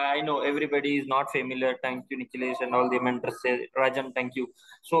 you. I know everybody is not familiar. Thank you, Nichilesh, and all the mentors say Rajan. Thank you.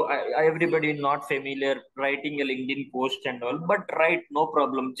 So everybody not familiar writing a LinkedIn post and all, but write, no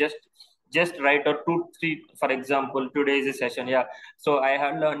problem. Just write or two three. For example, today is a session. Yeah. So I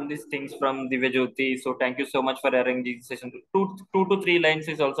have learned these things from Divyojyoti. So thank you so much for arranging this session. Two to three lines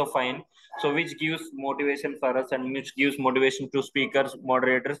is also fine, so which gives motivation for us and which gives motivation to speakers,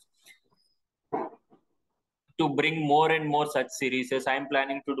 moderators, to bring more and more such series. As I'm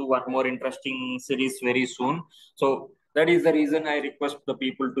planning to do one more interesting series very soon, so that is the reason I request the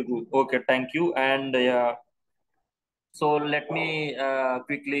people to do. Okay, thank you. And so let me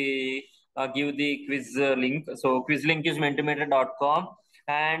quickly give the quiz link. So quiz link is mentimeter.com,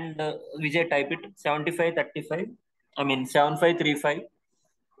 and Vijay, type it 7535, I mean 7535.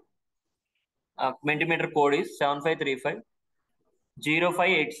 Mentimeter code is 7535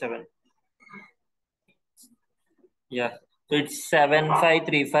 0587. Yeah. So it's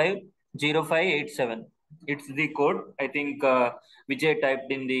 7535 0587. It's the code. I think Vijay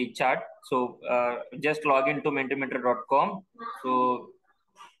typed in the chat. So just log into mentimeter.com. So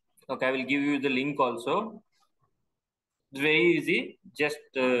okay, I will give you the link also. It's very easy. Just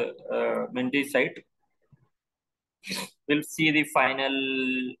Menti site. We'll see the final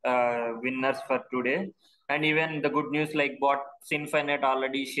winners for today. And even the good news, like bot Sinfinet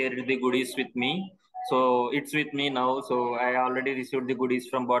already shared the goodies with me. So it's with me now. So I already received the goodies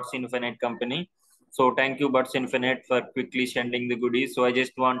from Bots Infinite company. So thank you, Bots Infinite, for quickly sending the goodies. So I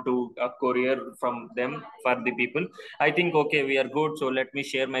just want to courier from them for the people. I think okay, we are good. So let me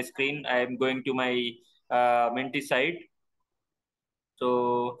share my screen. I am going to my Menti site.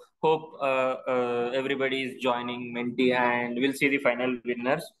 So hope everybody is joining Menti, and we'll see the final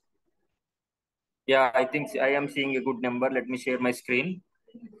winners. Yeah, I think I am seeing a good number. Let me share my screen.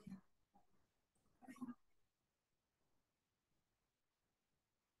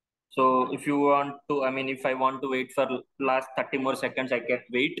 So if you want to, I mean, if I want to wait for last 30 more seconds, I can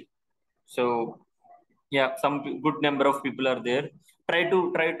wait. So yeah, some good number of people are there. Try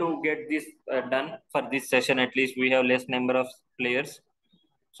to get this done for this session. At least we have less number of players.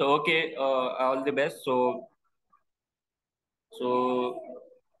 So okay, all the best. So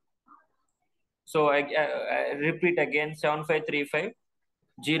I repeat again, 7535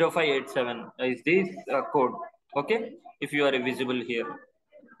 0587 is the code. Okay, if you are visible here.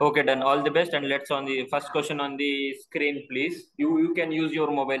 Okay, done. All the best. And let's on the first question on the screen, please. You can use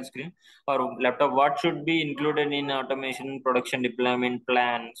your mobile screen or laptop. What should be included in automation production deployment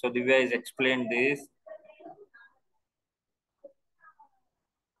plan? So Divya has explained this.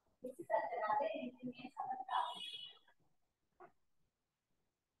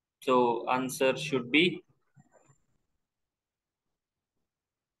 So answer should be.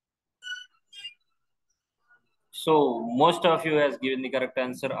 So most of you has given the correct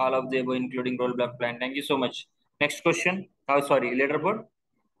answer. All of the above, including rollback plan. Thank you so much. Next question. Oh, sorry, leaderboard.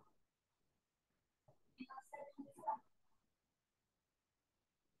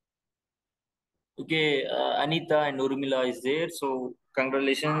 Okay, Anita and Urmila is there. So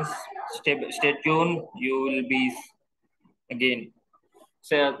congratulations. Stay tuned. You will be again.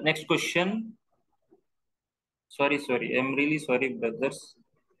 So next question. Sorry. I'm really sorry, brothers.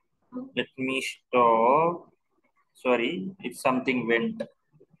 Let me stop. Sorry, it's something went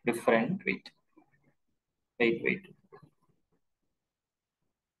different. Wait.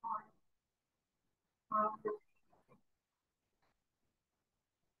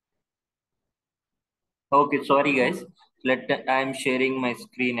 Okay, sorry guys. I'm sharing my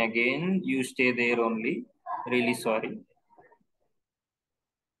screen again. You stay there only. Really sorry.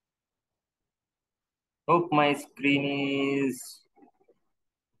 Hope my screen is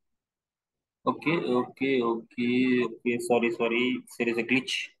okay. Sorry. There is a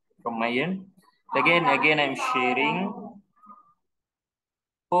glitch from my end. Again, I'm sharing.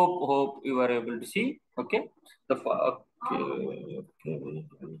 Hope you are able to see. Okay.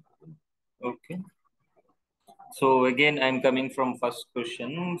 Okay. So again, I'm coming from first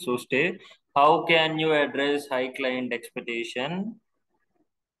question. So stay. How can you address high client expectation?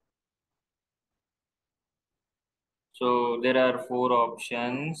 So there are four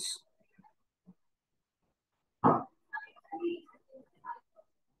options.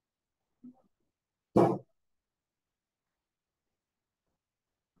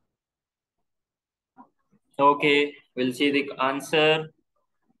 Okay, we'll see the answer.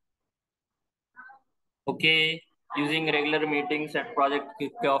 Okay, using regular meetings at project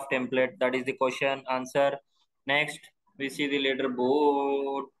kickoff template. That is the question answer. Next, we see the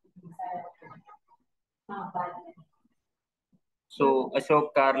leaderboard. So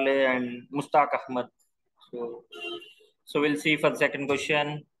Ashok Karle and Mustaq Ahmad. So, so we'll see for the second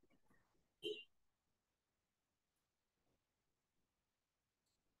question.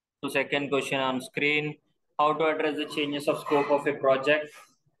 So second question on screen: how to address the changes of scope of a project?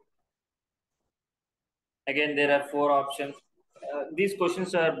 Again, there are four options. These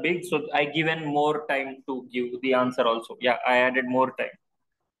questions are big, so I given more time to give the answer also. Yeah, I added more time.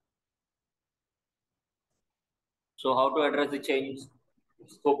 So how to address the change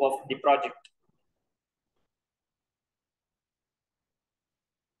scope of the project?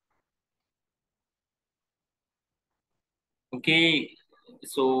 Okay,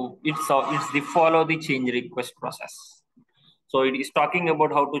 so it's the follow the change request process. So it is talking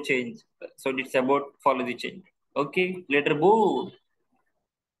about how to change. So it's about follow the change. Okay, later board.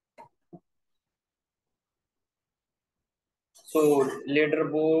 So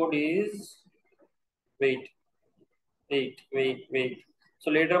leaderboard is wait.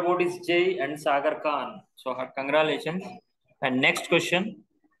 So leaderboard is Jay and Sagar Khan. So congratulations. And next question.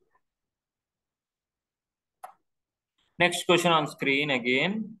 Next question on screen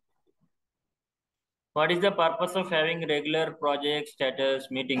again. What is the purpose of having regular project status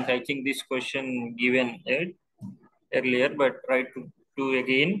meetings? I think this question given it earlier, but try to do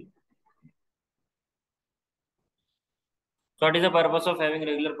again. So what is the purpose of having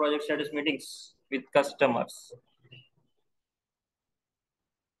regular project status meetings with customers?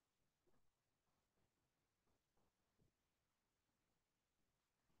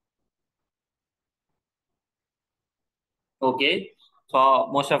 Okay. So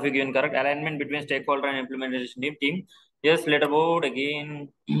most of you given correct. Alignment between stakeholder and implementation team. Yes, letterboard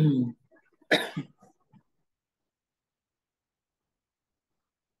again.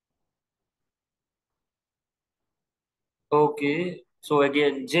 Okay. So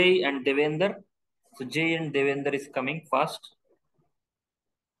again, Jay and Devender. So Jay and Devender is coming first.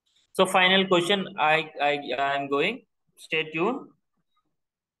 So final question. I am going. Stay tuned.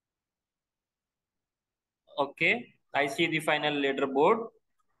 Okay. I see the final leaderboard.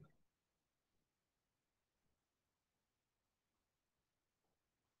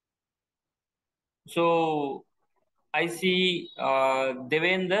 So I see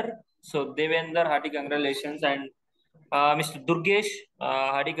Devender. So Devender, hearty congratulations, and Mr. Durgesh,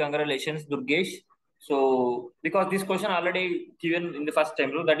 hearty congratulations, Durgesh. So because this question already given in the first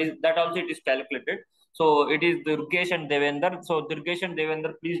time, so that also it is calculated. So it is Durgesh and Devender. So Durgesh and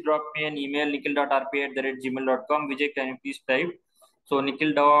Devender, please drop me an email nikhil.rpa@gmail.com. Vijay, can you please type? So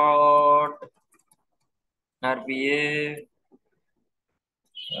nikhil.rpa.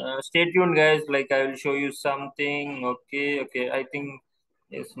 Stay tuned, guys. Like I will show you something. Okay. I think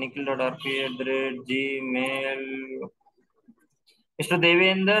yes, nikhil.rpa@gmail. Mr.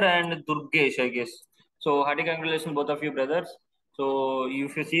 Devender and Durgesh, I guess. So, hearty congratulations, both of you brothers. So,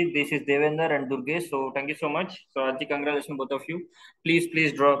 if you see, this is Devender and Durgesh. So, thank you so much. So, hearty congratulations, both of you. Please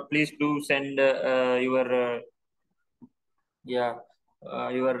do send yeah,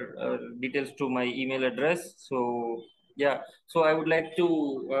 your details to my email address. So, yeah. So, I would like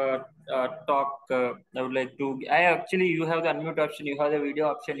to talk. I would like to. I actually, you have the unmute option, you have the video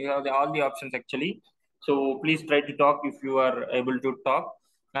option, you have all the options actually. So, please try to talk if you are able to talk.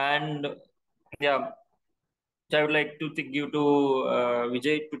 And yeah, so I would like to give to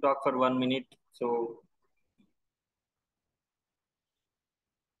Vijay to talk for 1 minute. So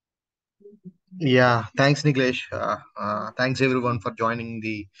Yeah, thanks, Niklesh. Thanks everyone for joining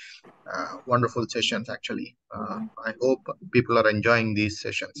the wonderful sessions. Actually, I hope people are enjoying these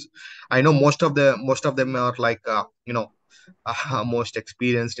sessions. I know most of them are like most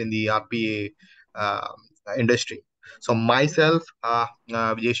experienced in the RPA industry. So myself,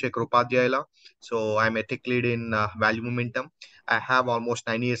 Vijay Shekhar Upadhyayala. So I'm a tech lead in Value Momentum. I have almost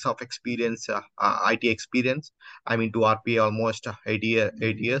 9 years of experience, IT experience. I'm into RPA almost 8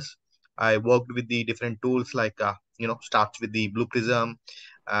 years. I worked with the different tools like starts with the Blue Prism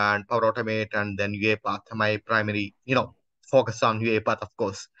and Power Automate, and then UiPath. My primary focus on UiPath, of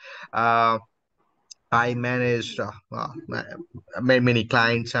course. Uh, I managed many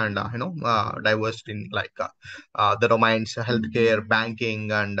clients and diverse in like the domains, healthcare,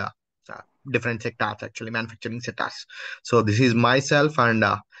 banking, and uh, different sectors, actually manufacturing sectors. So this is myself, and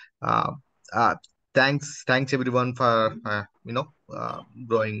uh, uh, thanks everyone for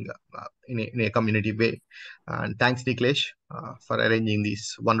growing in a community way, and thanks Niklesh for arranging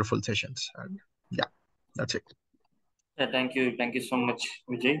these wonderful sessions. And yeah. That's it. Yeah, thank you so much,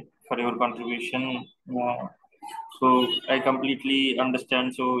 Vijay, for your contribution. So I completely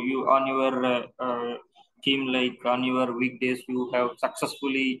understand. So you on your team, like on your weekdays, you have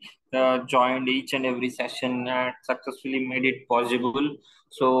successfully joined each and every session and successfully made it possible.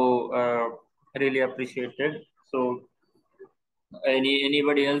 So I really appreciate it. So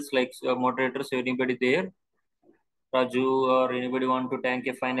anybody else, like moderators, anybody there, Raju, or anybody want to take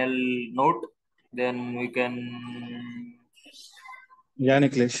a final note? Then we can. Yeah,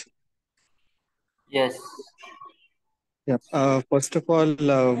 Niklesh. Yes. Yeah. First of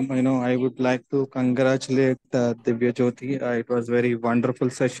all, I would like to congratulate Divyojyoti. It was very wonderful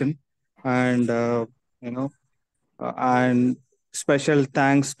session, and you know, and special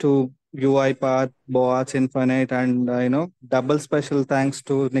thanks to UiPath, Boaz Infinite, and double special thanks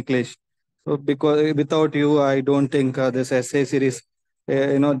to Niklesh. So because without you, I don't think this essay series,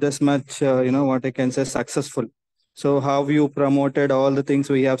 this much, what I can say, successful. So how you promoted all the things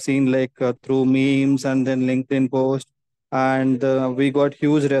we have seen, like through memes and then LinkedIn post, and we got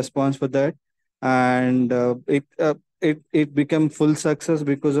huge response for that, and it became full success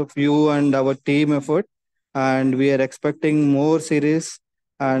because of you and our team effort, and we are expecting more series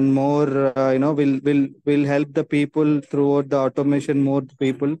and more will help the people throughout the automation, more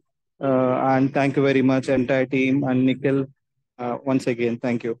people, and thank you very much entire team and Nikhil, once again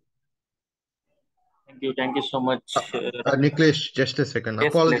thank you. Thank you so much. Niklesh, just a second.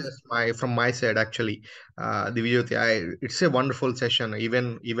 Yes, please. Apologies from my side actually. Divyojyoti, it's a wonderful session.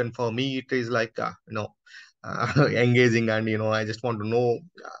 Even for me, it is like engaging, and I just want to know.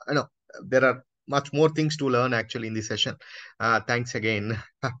 There are much more things to learn actually in this session. Thanks again.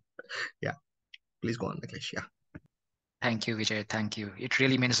 Yeah, please go on, Niklesh. Yeah. Thank you, Vijay. Thank you. It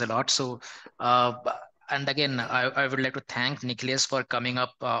really means a lot. So, uh, and again, I would like to thank Nicholas for coming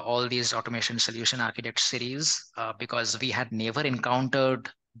up all these automation solution architect series, because we had never encountered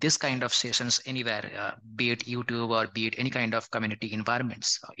this kind of sessions anywhere, be it YouTube or be it any kind of community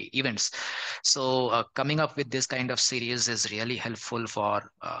environments, events. So coming up with this kind of series is really helpful for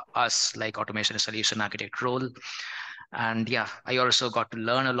us, like automation solution architect role. And yeah, I also got to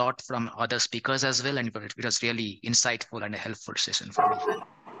learn a lot from other speakers as well, and it was really insightful and a helpful session for me.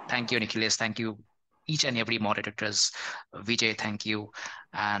 Thank you, Nicholas. Thank you, each and every moderators. Vijay, thank you,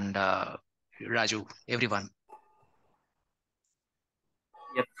 and Raju, everyone.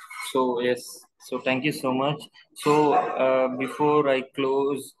 Yep. So yes. So thank you so much. So before I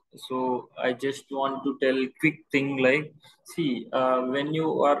close, so I just want to tell quick thing, like, see, when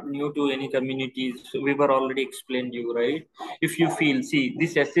you are new to any communities, so we were already explained you, right? If you feel, see,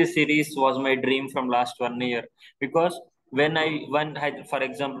 this essay series was my dream from last 1 year, because for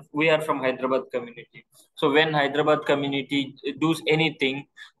example, we are from Hyderabad community. So when Hyderabad community does anything,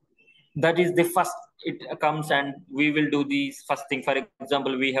 that is the first it comes, and we will do the first thing. For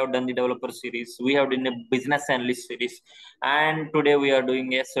example, we have done the developer series, we have done a business analyst series, and today we are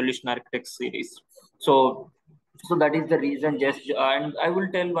doing a solution architect series. So that is the reason. Just and I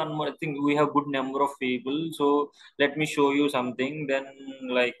will tell one more thing, we have good number of people. So let me show you something then.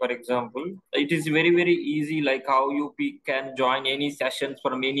 Like, for example, it is very very easy, like how you can join any sessions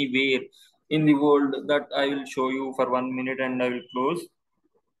from anywhere in the world. That I will show you for 1 minute and I will close.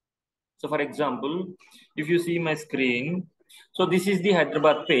 So for example, if you see my screen, so this is the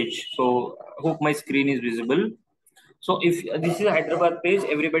Hyderabad page. So hope my screen is visible. So if this is a Hyderabad page,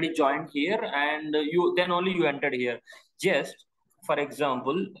 everybody joined here, and you then only you entered here. Just for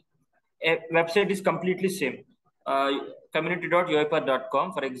example, a website is completely same. Uh,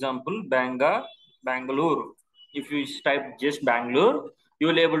 community.uipath.com, for example, Bangalore. If you type just Bangalore, you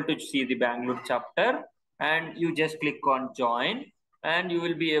will able to see the Bangalore chapter, and you just click on join, and you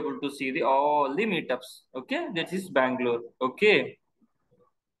will be able to see the all the meetups. Okay, this is Bangalore. Okay,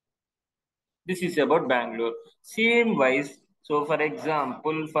 this is about Bangalore. Same wise. So for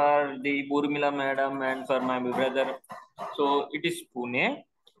example, for the Burmila madam and for my brother, so it is Pune.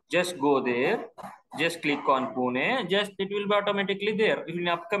 Just go there. Just click on Pune. Just it will be automatically there. In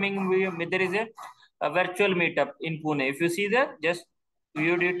upcoming there is a virtual meetup in Pune. If you see that, just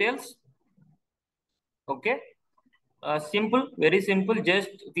view details. Okay. Simple, very simple. Just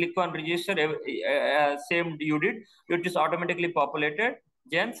click on register. Same you did. It is automatically populated.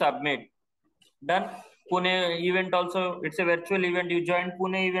 Then submit. Done. Pune event also, it's a virtual event. You join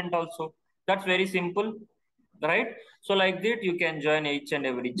Pune event also. That's very simple, right? So like that, you can join each and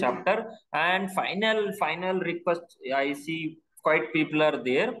every chapter. And final request I see quite people are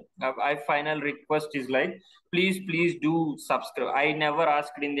there. I final request is like, please do subscribe. I never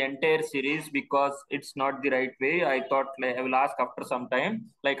asked in the entire series because it's not the right way. I thought like I will ask after some time,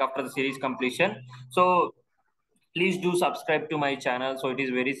 like after the series completion. So please do subscribe to my channel. So it is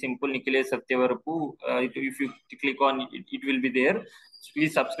very simple, Nikhil Satyavarapu. If you click on it, it will be there. So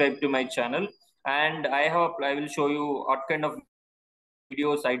please subscribe to my channel. And I will show you what kind of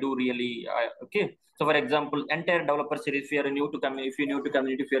videos I do really. Okay. So for example, entire developer series. If you are new to community, if you're new to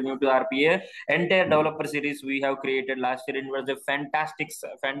community, if you're new to RPA, entire developer series we have created last year. It was a fantastic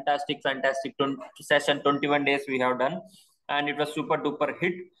session. 21 days we have done, and it was super duper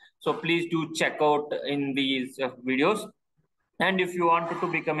hit. So please do check out in these videos. And if you wanted to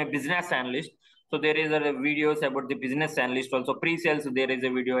become a business analyst, so there is a videos about the business analyst also. Pre-sales, there is a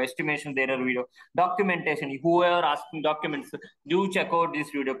video. Estimation, there are video. Documentation, whoever asking documents, do check out this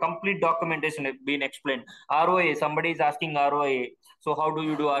video. Complete documentation has been explained. ROA, somebody is asking ROA. So how do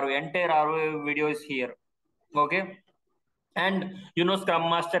you do ROA? Entire ROA video is here. Okay. And Scrum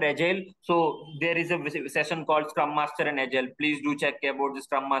Master Agile. So there is a session called Scrum Master and Agile. Please do check about the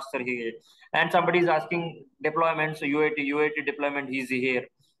Scrum Master here. And somebody is asking deployments. So UAT deployment is here.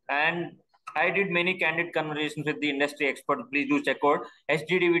 And I did many candid conversations with the industry experts. Please do check out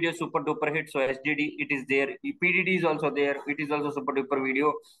SDD video, super duper hit. So SDD, it is there. PDD is also there. It is also super duper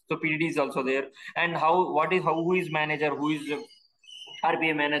video. So PDD is also there. And who is manager, who is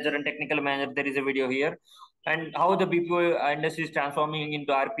RPA manager and technical manager, there is a video here. And how the BPO industry is transforming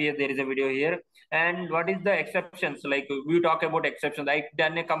into RPA, there is a video here. And what is the exceptions? Like we talk about exceptions. I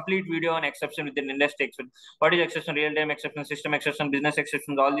done a complete video on exception within industry exception. What is exception? Real-time exception, system exception, business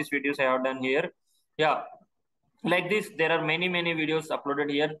exceptions. All these videos I have done here. Yeah, like this there are many videos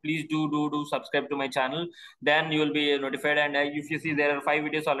uploaded here. Please do subscribe to my channel, then you will be notified. And if you see, there are 5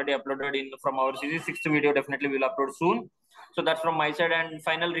 videos already uploaded in from our series. 6th video definitely will upload soon. So that's from my side. And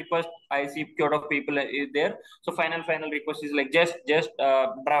final request, I see a lot of people is there. So final request is like, just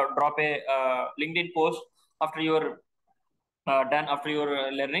drop a LinkedIn post after your done after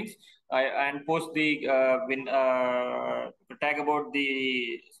your learnings, and post the tag about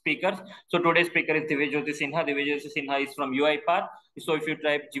the speakers. So today's speaker is Divyojyoti Sinha. Divyojyoti Sinha is from UiPath. So if you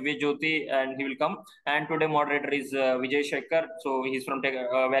type Divyojyoti, and he will come. And today moderator is Vijay Shekhar. So he's from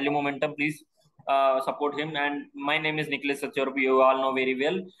Value Momentum. Please support him. And my name is Nicholas Satyaruppu. You all know very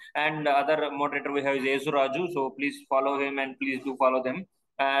well. And other moderator we have is Yesu Raju. So please follow him and please do follow them.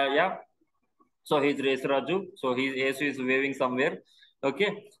 Yeah. So he's Race Raju. So his ASU is waving somewhere.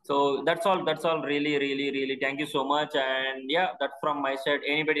 Okay. So that's all. That's all. Really. Thank you so much. And yeah, that's from my side.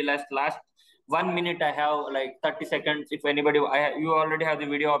 Anybody last 1 minute? I have like 30 seconds. If anybody, you already have the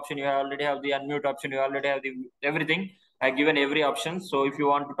video option. You already have the unmute option. You already have the everything. I given every option. So if you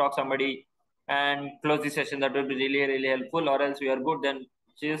want to talk somebody and close the session, that would be really helpful. Or else we are good. Then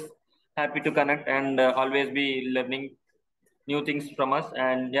cheers. Happy to connect and always be learning new things from us.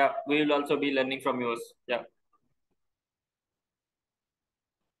 And yeah, we will also be learning from yours. Yeah.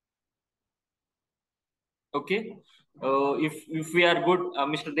 Okay. If we are good,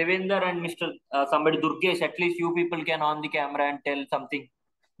 Mr. Devender and Mr. Somebody Durgesh, at least you people can on the camera and tell something,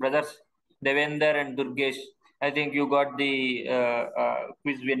 brothers. Devender and Durgesh, I think you got the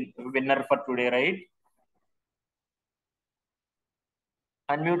quiz winner for today, right?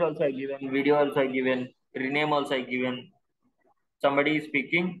 Unmute also I given, video also I given, rename also I given. Somebody is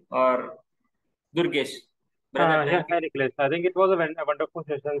speaking, or Durgesh? Brother, Yeah, hi Nicholas. I think it was a wonderful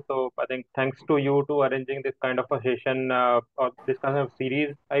session. So I think thanks to you to arranging this kind of a session or this kind of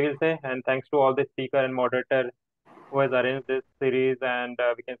series, I will say, and thanks to all the speaker and moderator who has arranged this series. And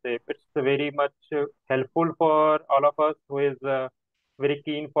we can say it's very much helpful for all of us who is very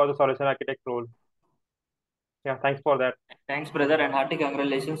keen for the solution architect role. Yeah, thanks for that. Thanks, brother, and hearty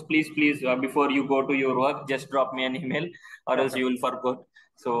congratulations. Please, before you go to your work, just drop me an email, or else you will forget.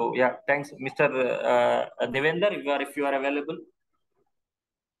 So yeah, thanks, Mr. Devender, if you are available.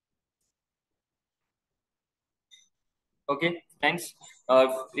 Okay, thanks.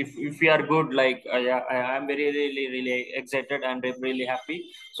 If we are good, like yeah, I'm very really excited and really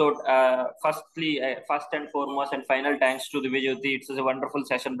happy. So first and foremost and final thanks to Divyojyoti. It's a wonderful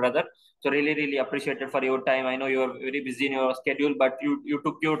session, brother. So really appreciated for your time. I know you are very busy in your schedule, but you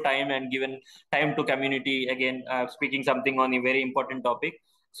took your time and given time to community again, speaking something on a very important topic.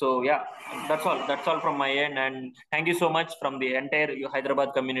 So yeah, that's all from my end. And thank you so much from the entire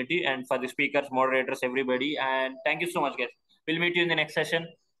Hyderabad community and for the speakers, moderators, everybody. And thank you so much, guys. We'll meet you in the next session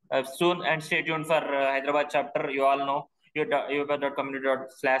soon. And stay tuned for Hyderabad chapter. You all know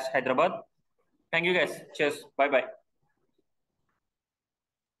uipath.community./Hyderabad. Thank you, guys. Cheers. Bye.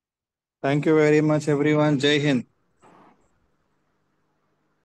 Thank you very much, everyone. Jai Hind.